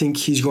I think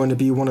he's going to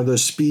be one of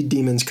those speed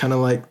demons, kind of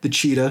like the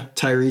cheetah,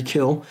 Tyreek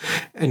Hill,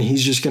 and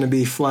he's just going to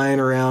be flying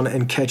around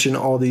and catching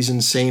all these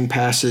insane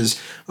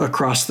passes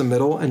across the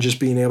middle and just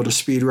being able to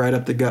speed right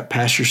up the gut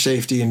past your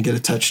safety and get a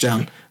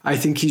touchdown. I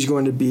think he's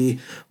going to be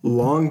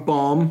long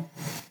bomb,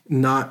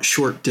 not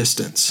short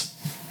distance.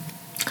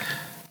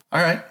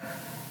 All right.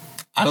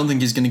 I don't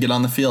think he's going to get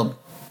on the field.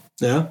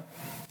 Yeah.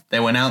 They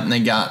went out and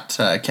they got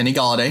Kenny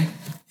Golladay.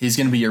 He's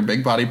going to be your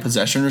big body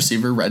possession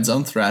receiver, red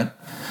zone threat.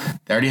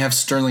 They already have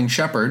Sterling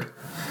Shepard,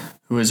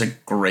 who is a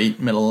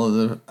great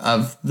middle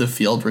of the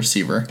field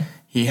receiver.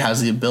 He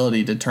has the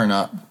ability to turn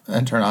up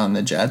and turn on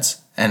the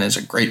Jets and is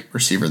a great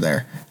receiver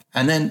there.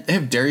 And then they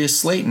have Darius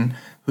Slayton,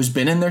 who's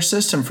been in their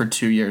system for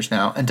 2 years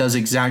now and does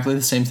exactly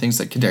the same things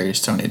that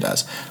Kadarius Toney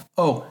does.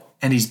 Oh,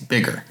 and he's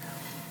bigger.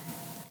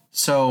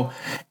 So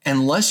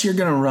unless you're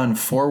going to run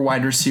 4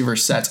 wide receiver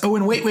sets. Oh,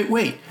 and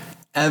wait.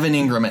 Evan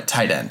Ingram at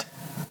tight end.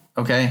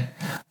 Okay?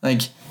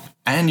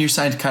 And you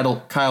signed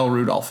Kyle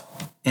Rudolph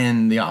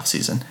in the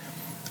offseason.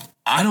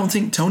 I don't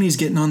think Toney's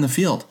getting on the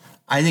field.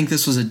 I think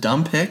this was a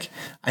dumb pick.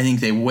 I think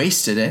they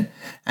wasted it,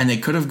 and they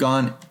could have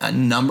gone a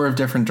number of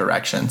different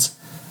directions.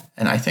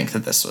 And I think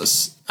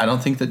that I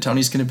don't think that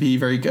Toney's going to be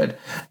very good.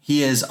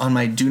 He is on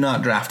my do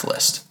not draft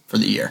list for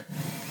the year.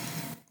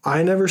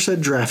 I never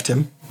said draft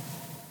him,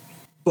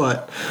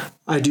 but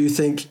I do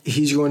think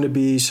he's going to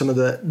be some of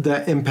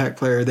that impact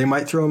player. They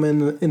might throw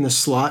him in the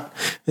slot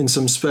in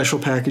some special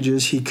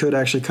packages. He could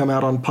actually come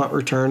out on punt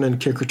return and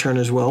kick return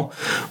as well.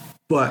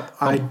 But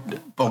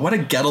what a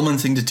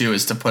Gettleman thing to do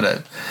is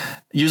to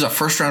use a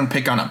first round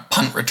pick on a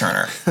punt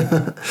returner.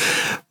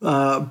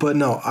 But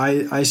no,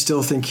 I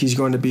still think he's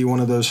going to be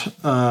one of those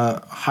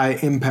high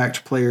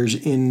impact players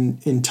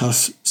in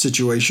tough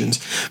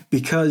situations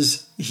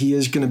because he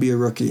is going to be a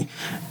rookie.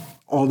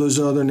 All those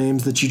other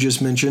names that you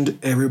just mentioned,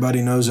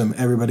 everybody knows them.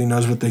 Everybody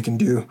knows what they can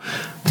do.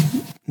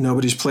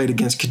 Nobody's played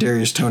against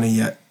Kadarius Toney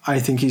yet. I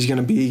think he's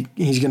going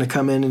to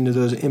come into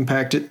those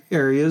impact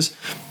areas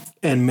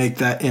and make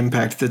that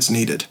impact that's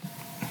needed.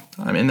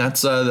 I mean,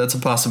 that's a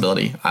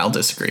possibility. I'll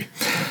disagree.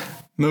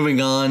 Moving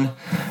on,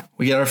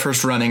 we get our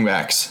first running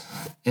backs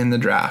in the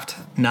draft.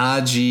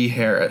 Najee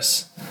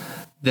Harris.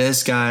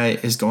 This guy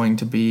is going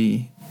to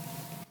be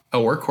a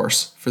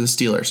workhorse for the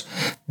Steelers.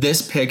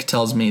 This pick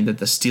tells me that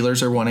the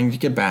Steelers are wanting to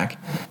get back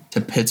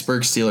to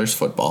Pittsburgh Steelers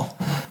football.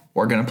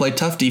 We're going to play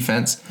tough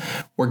defense.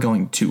 We're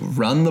going to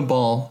run the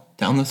ball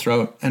down the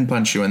throat and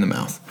punch you in the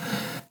mouth.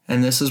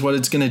 And this is what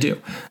it's going to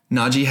do.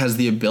 Najee has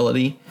the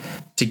ability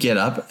to get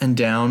up and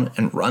down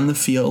and run the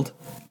field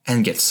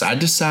and get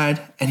side to side,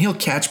 and he'll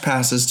catch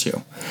passes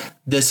too.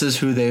 This is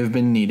who they've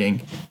been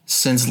needing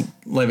since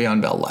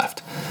Le'Veon Bell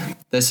left.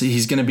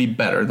 He's going to be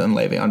better than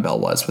Le'Veon Bell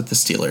was with the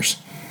Steelers.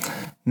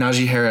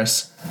 Najee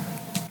Harris,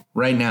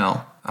 right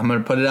now, I'm going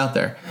to put it out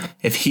there.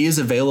 If he is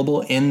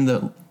available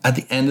at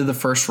the end of the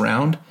first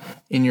round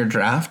in your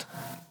draft,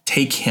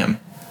 take him.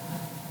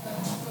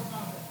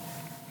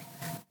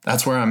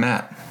 That's where I'm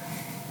at.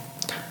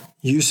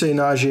 You say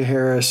Najee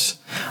Harris,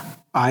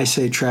 I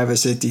say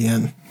Travis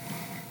Etienne.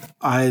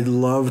 I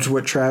loved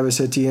what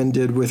Travis Etienne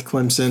did with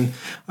Clemson.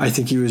 I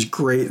think he was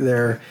great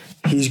there.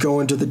 He's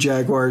going to the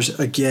Jaguars.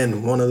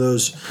 Again, one of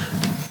those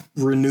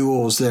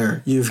renewals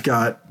there. You've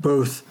got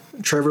both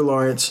Trevor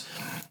Lawrence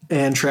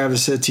and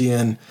Travis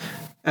Etienne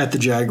at the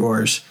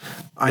Jaguars.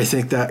 I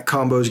think that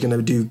combo is going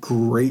to do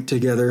great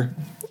together.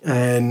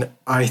 And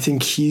I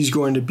think he's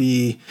going to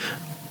be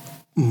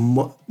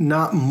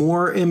not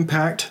more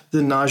impact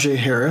than Najee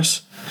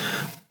Harris,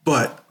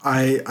 but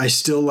I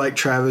still like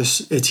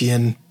Travis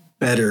Etienne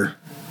better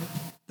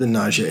than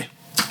Najee.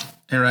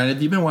 Hey, Ryan,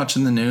 have you been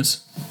watching the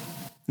news?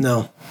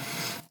 No.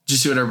 Did you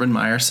see what Urban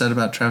Meyer said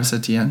about Travis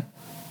Etienne?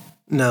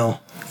 No.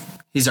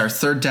 He's our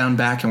third down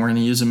back, and we're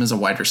going to use him as a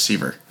wide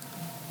receiver.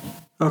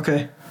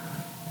 Okay.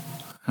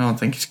 I don't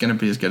think he's going to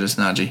be as good as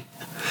Najee.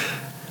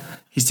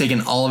 He's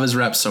taken all of his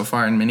reps so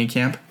far in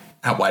minicamp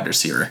at wide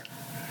receiver.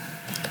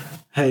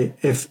 Hey,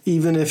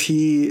 even if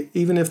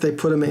they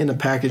put him in a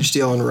package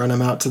deal and run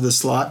him out to the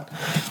slot,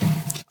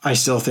 I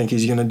still think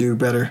he's going to do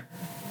better.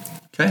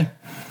 Okay.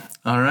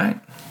 All right.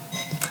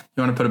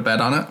 You want to put a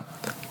bet on it?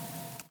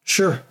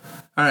 Sure.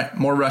 All right.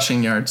 More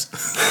rushing yards.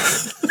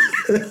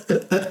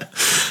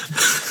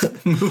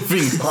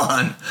 Moving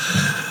on.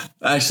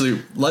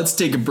 Actually, let's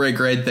take a break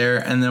right there,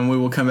 and then we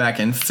will come back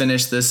and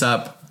finish this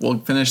up. We'll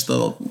finish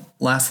the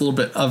last little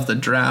bit of the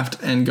draft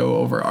and go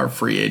over our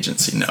free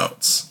agency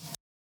notes.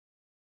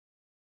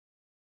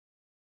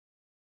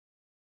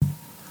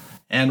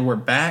 And we're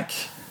back.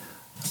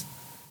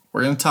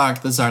 We're going to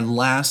talk. This is our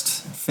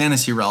last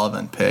fantasy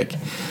relevant pick.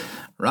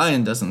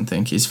 Ryan doesn't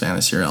think he's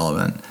fantasy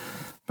relevant,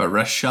 but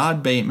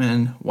Rashad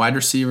Bateman, wide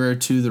receiver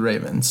to the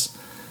Ravens.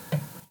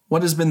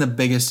 What has been the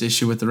biggest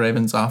issue with the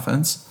Ravens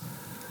offense?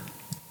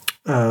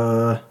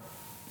 The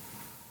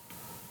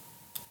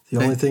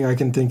only thing I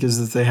can think is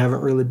that they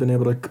haven't really been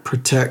able to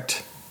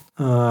protect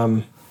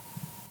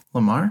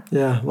Lamar?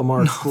 Yeah,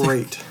 Lamar, no,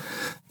 great.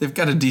 They've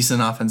got a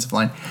decent offensive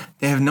line.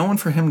 They have no one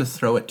for him to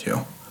throw it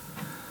to.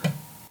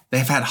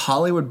 They've had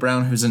Hollywood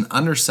Brown, who's an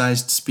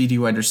undersized, speedy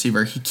wide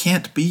receiver. He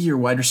can't be your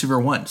wide receiver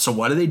one. So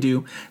what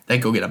do? They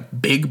go get a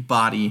big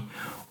body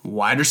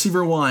wide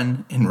receiver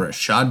one in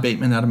Rashad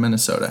Bateman out of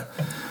Minnesota.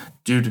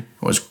 Dude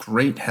was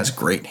great, has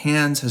great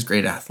hands, has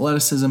great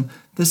athleticism.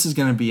 This is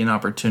going to be an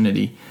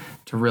opportunity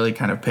to really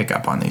kind of pick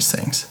up on these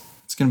things.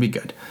 It's going to be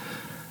good.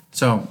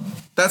 So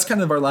that's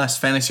kind of our last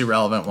fantasy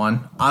relevant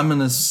one. I'm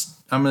gonna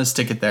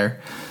stick it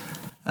there.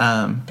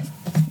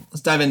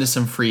 Let's dive into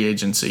some free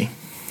agency.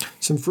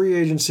 Some free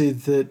agency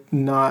that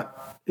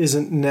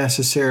isn't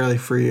necessarily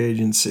free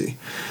agency.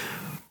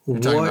 You're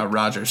talking about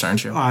Rodgers,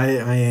 aren't you? I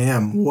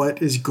am.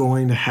 What is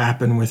going to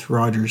happen with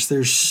Rodgers?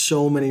 There's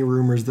so many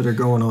rumors that are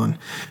going on.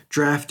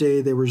 Draft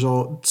day, there was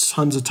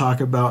tons of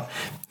talk about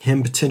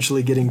him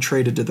potentially getting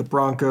traded to the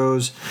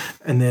Broncos.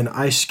 And then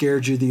I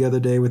scared you the other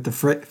day with the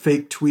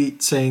fake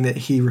tweet saying that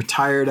he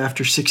retired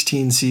after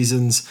 16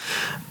 seasons.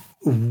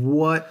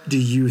 What do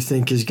you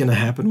think is going to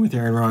happen with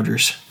Aaron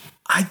Rodgers?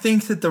 I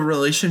think that the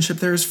relationship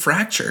there is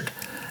fractured.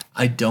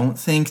 I don't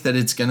think that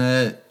it's going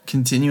to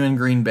continue in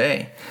Green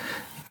Bay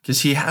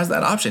because he has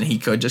that option. He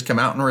could just come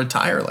out and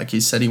retire like he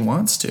said he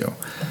wants to.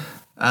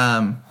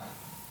 I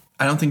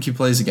don't think he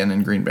plays again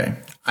in Green Bay.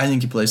 I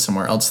think he plays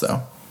somewhere else,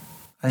 though.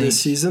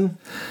 This season?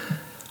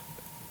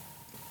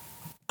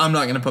 I'm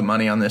not going to put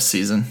money on this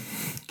season.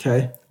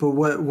 Okay, but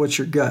what's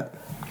your gut?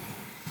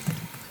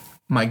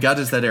 My gut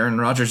is that Aaron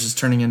Rodgers is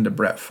turning into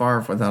Brett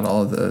Favre without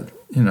all of the,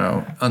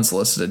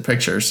 unsolicited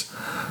pictures.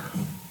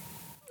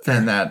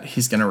 And that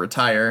he's going to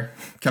retire,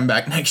 come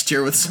back next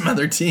year with some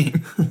other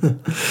team.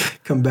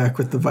 Come back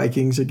with the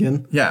Vikings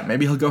again? Yeah,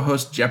 maybe he'll go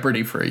host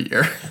Jeopardy for a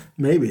year.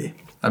 Maybe.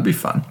 That'd be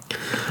fun.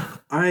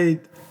 I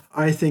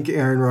think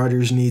Aaron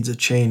Rodgers needs a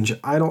change.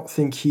 I don't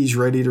think he's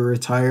ready to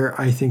retire.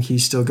 I think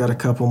he's still got a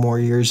couple more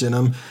years in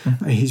him.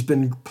 Mm-hmm. He's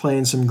been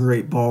playing some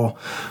great ball.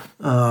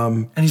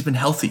 And he's been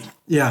healthy.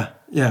 Yeah.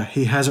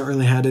 He hasn't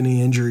really had any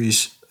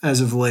injuries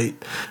as of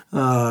late.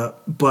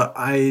 But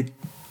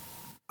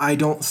I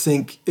don't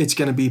think it's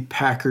going to be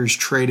Packers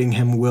trading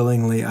him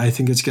willingly. I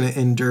think it's going to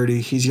end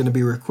dirty. He's going to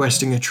be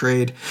requesting a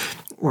trade.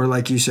 Or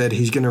like you said,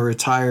 he's going to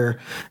retire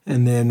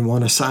and then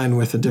want to sign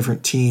with a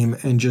different team,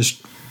 and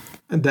just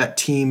that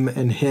team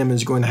and him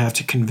is going to have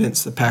to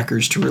convince the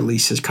Packers to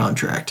release his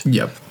contract.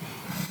 Yep.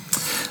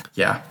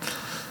 Yeah.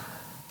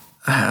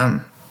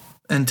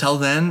 Until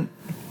then,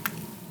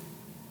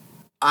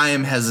 I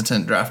am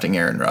hesitant drafting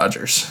Aaron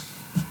Rodgers.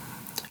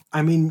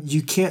 I mean,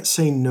 you can't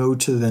say no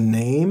to the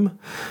name,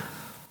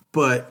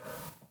 but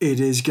it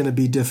is going to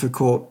be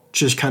difficult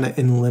just kind of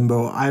in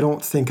limbo. I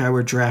don't think I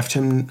would draft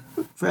him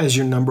as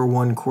your number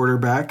one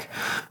quarterback.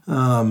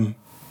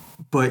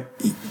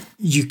 But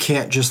you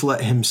can't just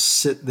let him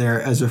sit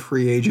there as a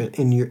free agent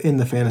in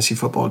the fantasy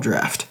football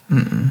draft.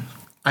 Mm-mm.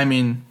 I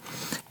mean,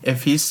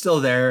 if he's still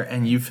there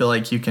and you feel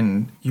like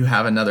you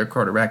have another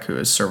quarterback who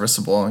is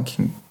serviceable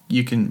and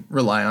you can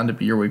rely on to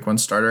be your week one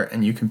starter,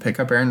 and you can pick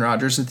up Aaron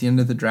Rodgers at the end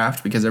of the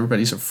draft because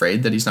everybody's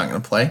afraid that he's not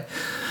going to play,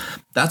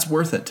 that's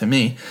worth it to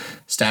me.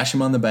 Stash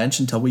him on the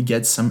bench until we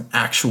get some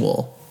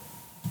actual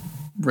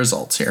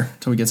results here,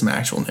 until we get some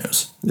actual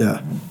news.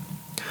 Yeah.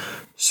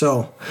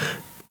 So,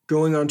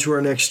 going on to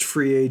our next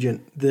free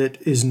agent that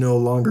is no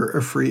longer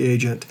a free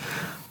agent.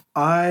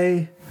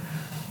 I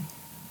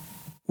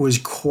was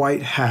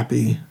quite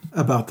happy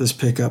about this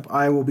pickup.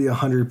 I will be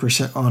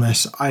 100%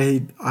 honest.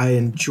 I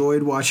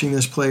enjoyed watching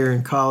this player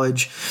in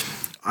college.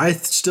 I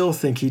still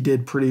think he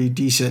did pretty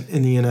decent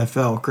in the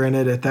NFL.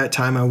 Granted, at that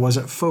time, I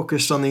wasn't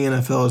focused on the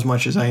NFL as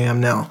much as I am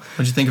now.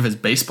 What'd you think of his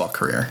baseball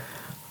career?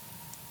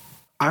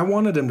 I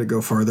wanted him to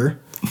go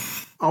farther.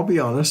 I'll be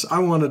honest. I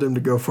wanted him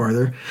to go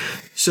farther.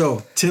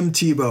 So, Tim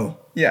Tebow.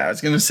 Yeah, I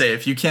was going to say,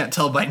 if you can't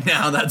tell by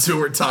now, that's who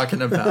we're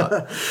talking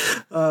about.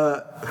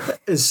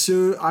 As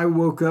soon I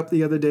woke up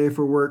the other day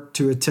for work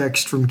to a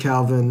text from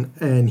Calvin,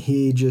 and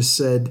he just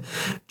said,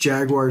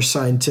 Jaguars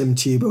signed Tim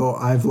Tebow.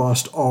 I've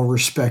lost all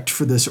respect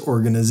for this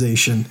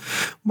organization.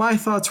 My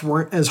thoughts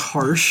weren't as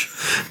harsh.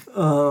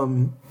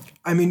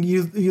 I mean,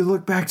 you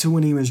look back to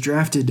when he was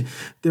drafted,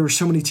 there were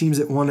so many teams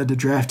that wanted to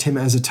draft him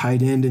as a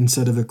tight end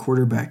instead of a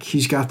quarterback.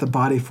 He's got the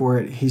body for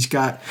it. He's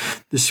got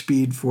the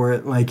speed for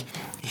it. Like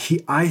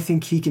I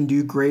think he can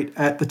do great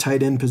at the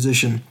tight end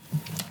position.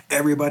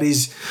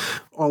 Everybody's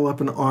all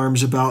up in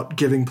arms about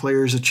giving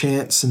players a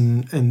chance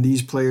and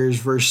these players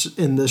versus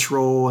in this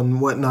role and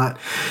whatnot.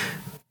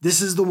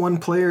 This is the one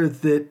player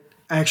that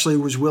actually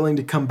was willing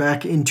to come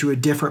back into a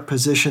different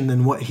position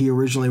than what he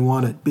originally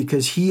wanted,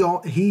 because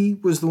he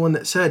was the one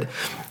that said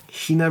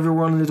he never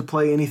wanted to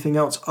play anything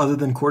else other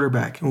than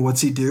quarterback. And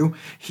what's he do?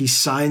 He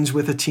signs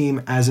with a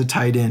team as a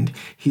tight end.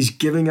 He's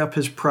giving up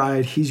his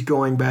pride. He's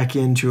going back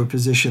into a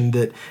position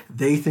that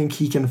they think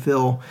he can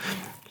fill.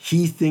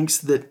 He thinks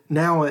that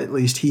now, at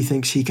least, he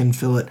thinks he can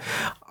fill it.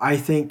 I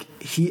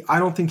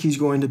don't think he's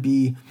going to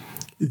be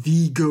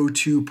the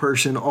go-to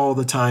person all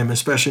the time,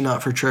 especially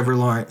not for Trevor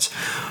Lawrence.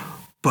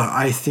 But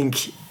I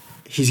think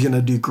he's going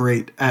to do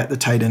great at the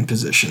tight end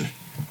position.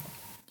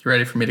 You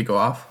ready for me to go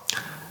off?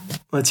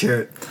 Let's hear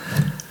it.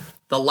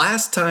 The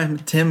last time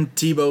Tim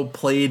Tebow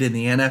played in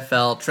the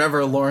NFL,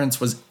 Trevor Lawrence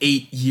was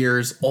 8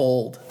 years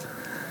old.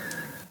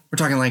 We're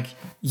talking like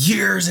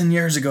years and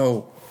years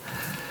ago.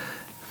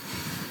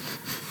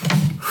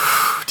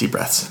 Deep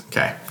breaths.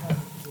 Okay.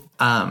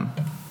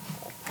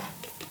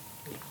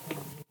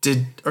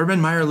 Did Urban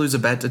Meyer lose a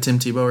bet to Tim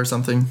Tebow or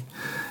something?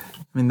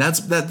 I mean, that's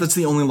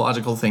the only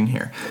logical thing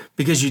here,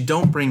 because you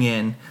don't bring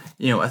in,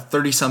 a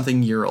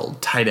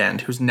 30-something-year-old tight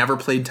end who's never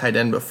played tight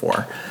end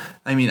before.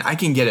 I mean, I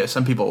can get it.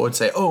 Some people would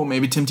say, oh,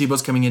 maybe Tim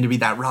Tebow's coming in to be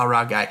that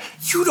rah-rah guy.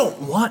 You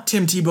don't want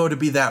Tim Tebow to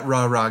be that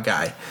rah-rah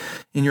guy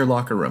in your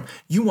locker room.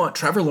 You want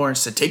Trevor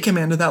Lawrence to take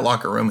command of that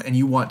locker room, and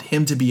you want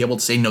him to be able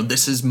to say, no,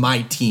 this is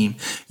my team.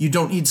 You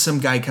don't need some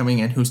guy coming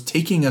in who's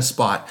taking a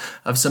spot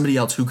of somebody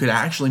else who could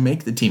actually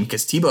make the team,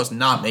 because Tebow's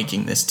not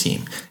making this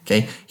team,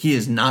 okay? He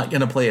is not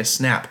going to play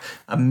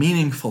a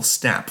meaningful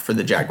snap for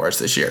the Jaguars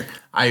this year.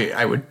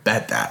 I would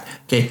bet that,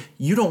 okay?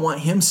 You don't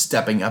want him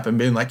stepping up and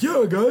being like,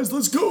 yeah, guys,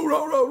 let's go,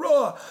 rah, rah,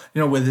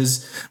 rah, with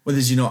his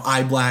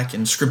eye black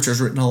and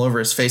scriptures written all over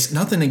his face.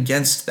 Nothing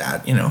against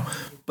that,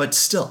 But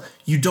still,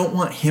 you don't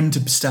want him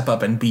to step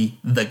up and be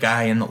the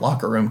guy in the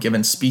locker room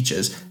giving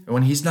speeches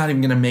when he's not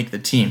even going to make the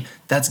team.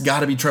 That's got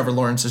to be Trevor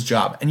Lawrence's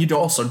job. And you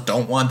also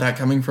don't want that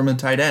coming from a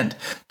tight end.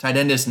 Tight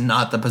end is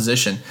not the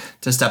position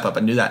to step up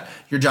and do that.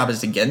 Your job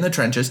is to get in the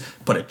trenches,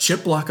 put a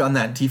chip block on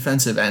that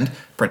defensive end,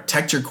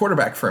 protect your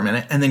quarterback for a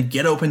minute, and then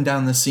get open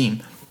down the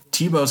seam.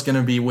 Tebow's going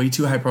to be way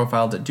too high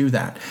profile to do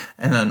that.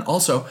 And then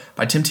also,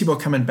 by Tim Tebow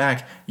coming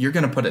back, you're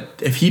going to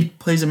put if he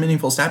plays a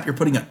meaningful snap, you're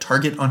putting a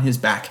target on his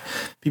back.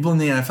 People in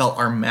the NFL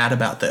are mad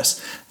about this.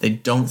 They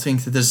don't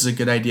think that this is a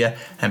good idea,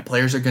 and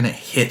players are going to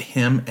hit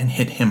him and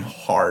hit him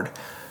hard.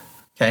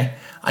 Okay?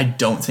 I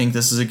don't think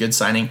this is a good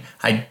signing.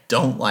 I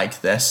don't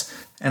like this.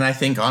 And I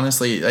think,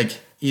 honestly,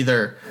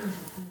 either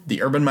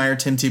the Urban Meyer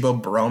Tim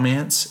Tebow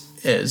bromance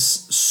is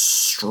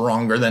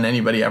stronger than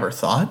anybody ever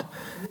thought,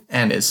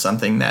 and is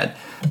something that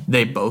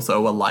they both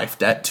owe a life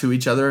debt to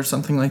each other or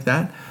something like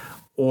that,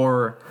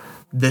 or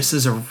this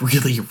is a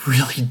really,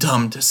 really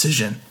dumb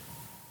decision.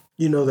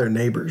 They're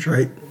neighbors,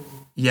 right?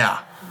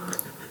 Yeah.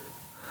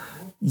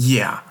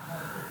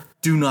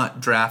 Do not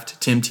draft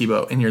Tim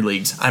Tebow in your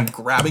leagues. I'm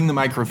grabbing the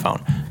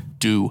microphone.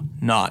 Do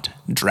not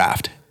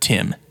draft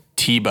Tim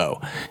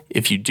Tebow.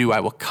 If you do, I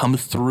will come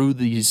through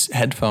these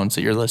headphones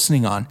that you're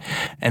listening on,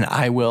 and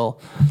I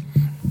will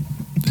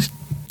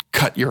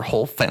cut your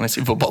whole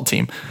fantasy football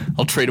team.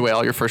 I'll trade away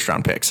all your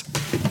first-round picks.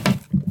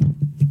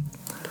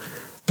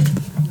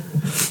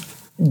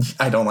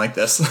 I don't like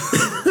this.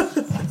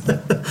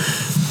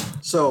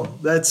 So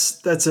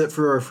that's it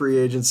for our free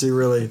agency,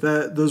 really.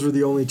 Those were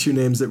the only two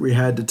names that we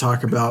had to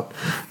talk about.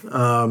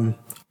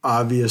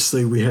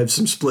 Obviously, we had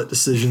some split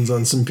decisions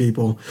on some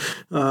people,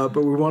 but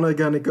we want to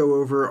kind of go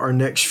over our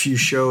next few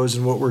shows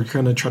and what we're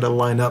going to try to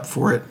line up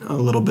for it a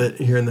little bit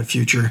here in the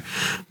future.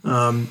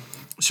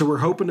 So we're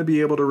hoping to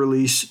be able to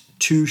release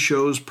 2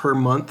 shows per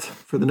month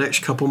for the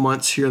next couple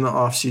months here in the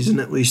off season,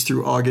 at least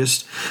through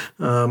August.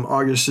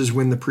 August is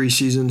when the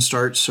preseason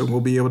starts, so we'll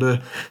be able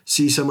to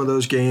see some of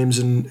those games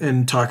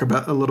and talk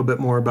about a little bit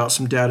more about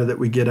some data that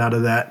we get out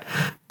of that.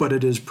 But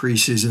it is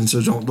preseason,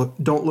 so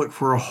don't look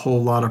for a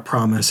whole lot of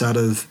promise out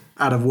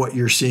of what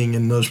you're seeing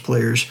in those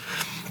players.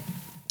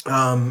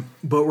 But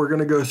we're going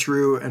to go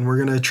through and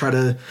we're going to try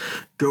to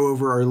go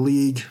over our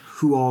league,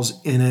 who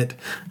all's in it,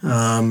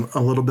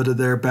 a little bit of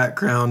their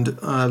background,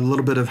 a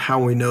little bit of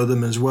how we know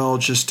them as well,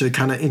 just to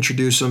kind of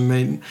introduce them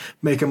and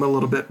make them a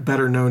little bit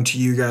better known to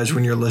you guys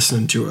when you're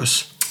listening to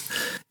us.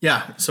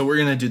 Yeah, so we're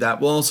going to do that.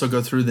 We'll also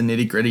go through the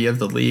nitty-gritty of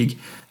the league.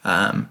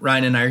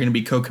 Ryan and I are going to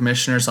be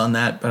co-commissioners on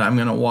that, but I'm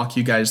going to walk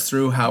you guys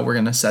through how we're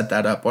going to set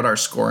that up, what our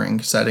scoring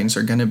settings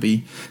are going to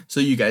be, so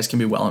you guys can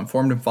be well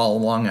informed and follow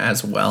along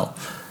as well.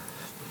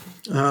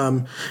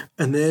 And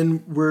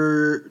then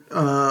we're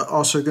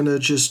also going to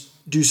just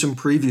do some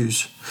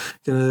previews.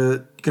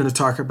 Going to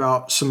talk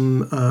about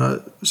some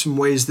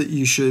ways that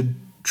you should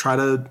try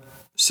to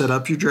set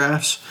up your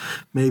drafts,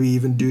 maybe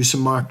even do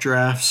some mock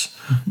drafts.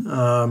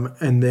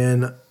 And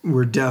then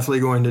we're definitely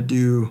going to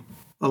do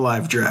a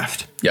live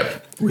draft.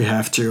 Yep. We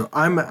have to.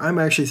 I'm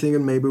actually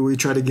thinking maybe we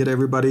try to get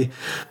anybody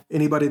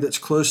that's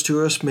close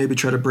to us, maybe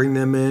try to bring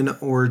them in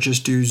or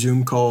just do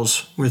Zoom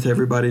calls with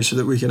everybody so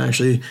that we can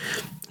actually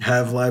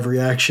have live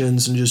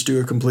reactions and just do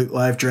a complete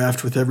live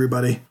draft with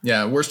everybody.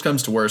 Yeah, worst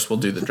comes to worst, we'll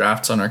do the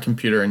drafts on our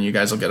computer and you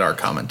guys will get our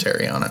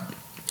commentary on it.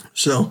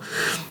 So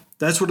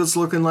that's what it's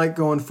looking like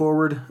going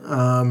forward.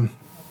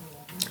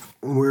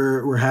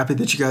 We're happy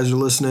that you guys are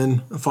listening,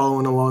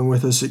 following along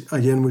with us.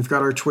 Again, we've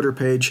got our Twitter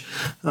page,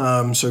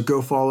 so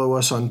go follow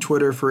us on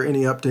Twitter for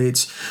any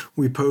updates.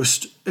 We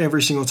post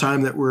every single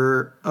time that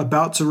we're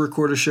about to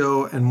record a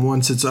show and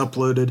once it's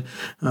uploaded.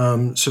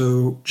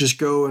 So just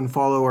go and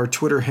follow our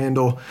Twitter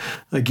handle.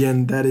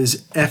 Again, that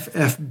is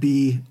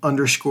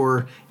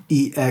FFB_EX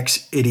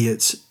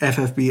idiots,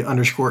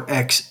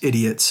 FFB_X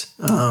idiots.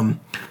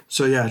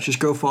 So yeah, just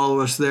go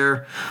follow us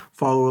there.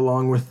 Follow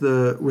along with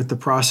the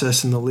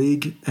process in the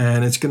league,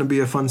 and it's going to be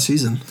a fun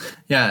season.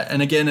 Yeah,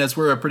 and again, as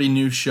we're a pretty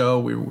new show,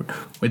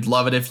 we'd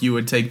love it if you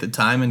would take the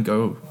time and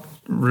go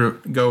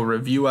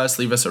review us,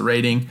 leave us a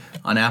rating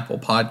on Apple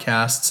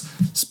Podcasts,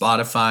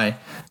 Spotify,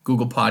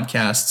 Google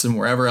Podcasts, and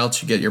wherever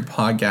else you get your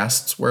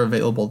podcasts. We're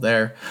available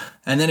there.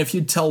 And then if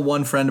you tell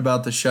one friend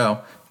about the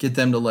show, get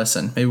them to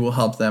listen. Maybe we'll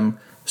help them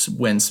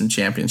win some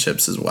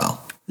championships as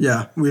well.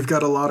 Yeah, we've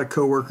got a lot of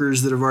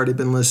coworkers that have already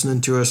been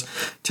listening to us,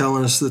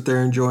 telling us that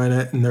they're enjoying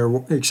it and they're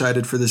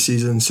excited for the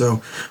season.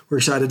 So we're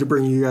excited to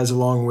bring you guys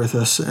along with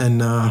us,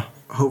 and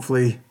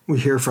hopefully we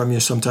hear from you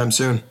sometime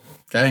soon.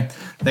 Okay,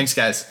 thanks,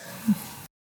 guys.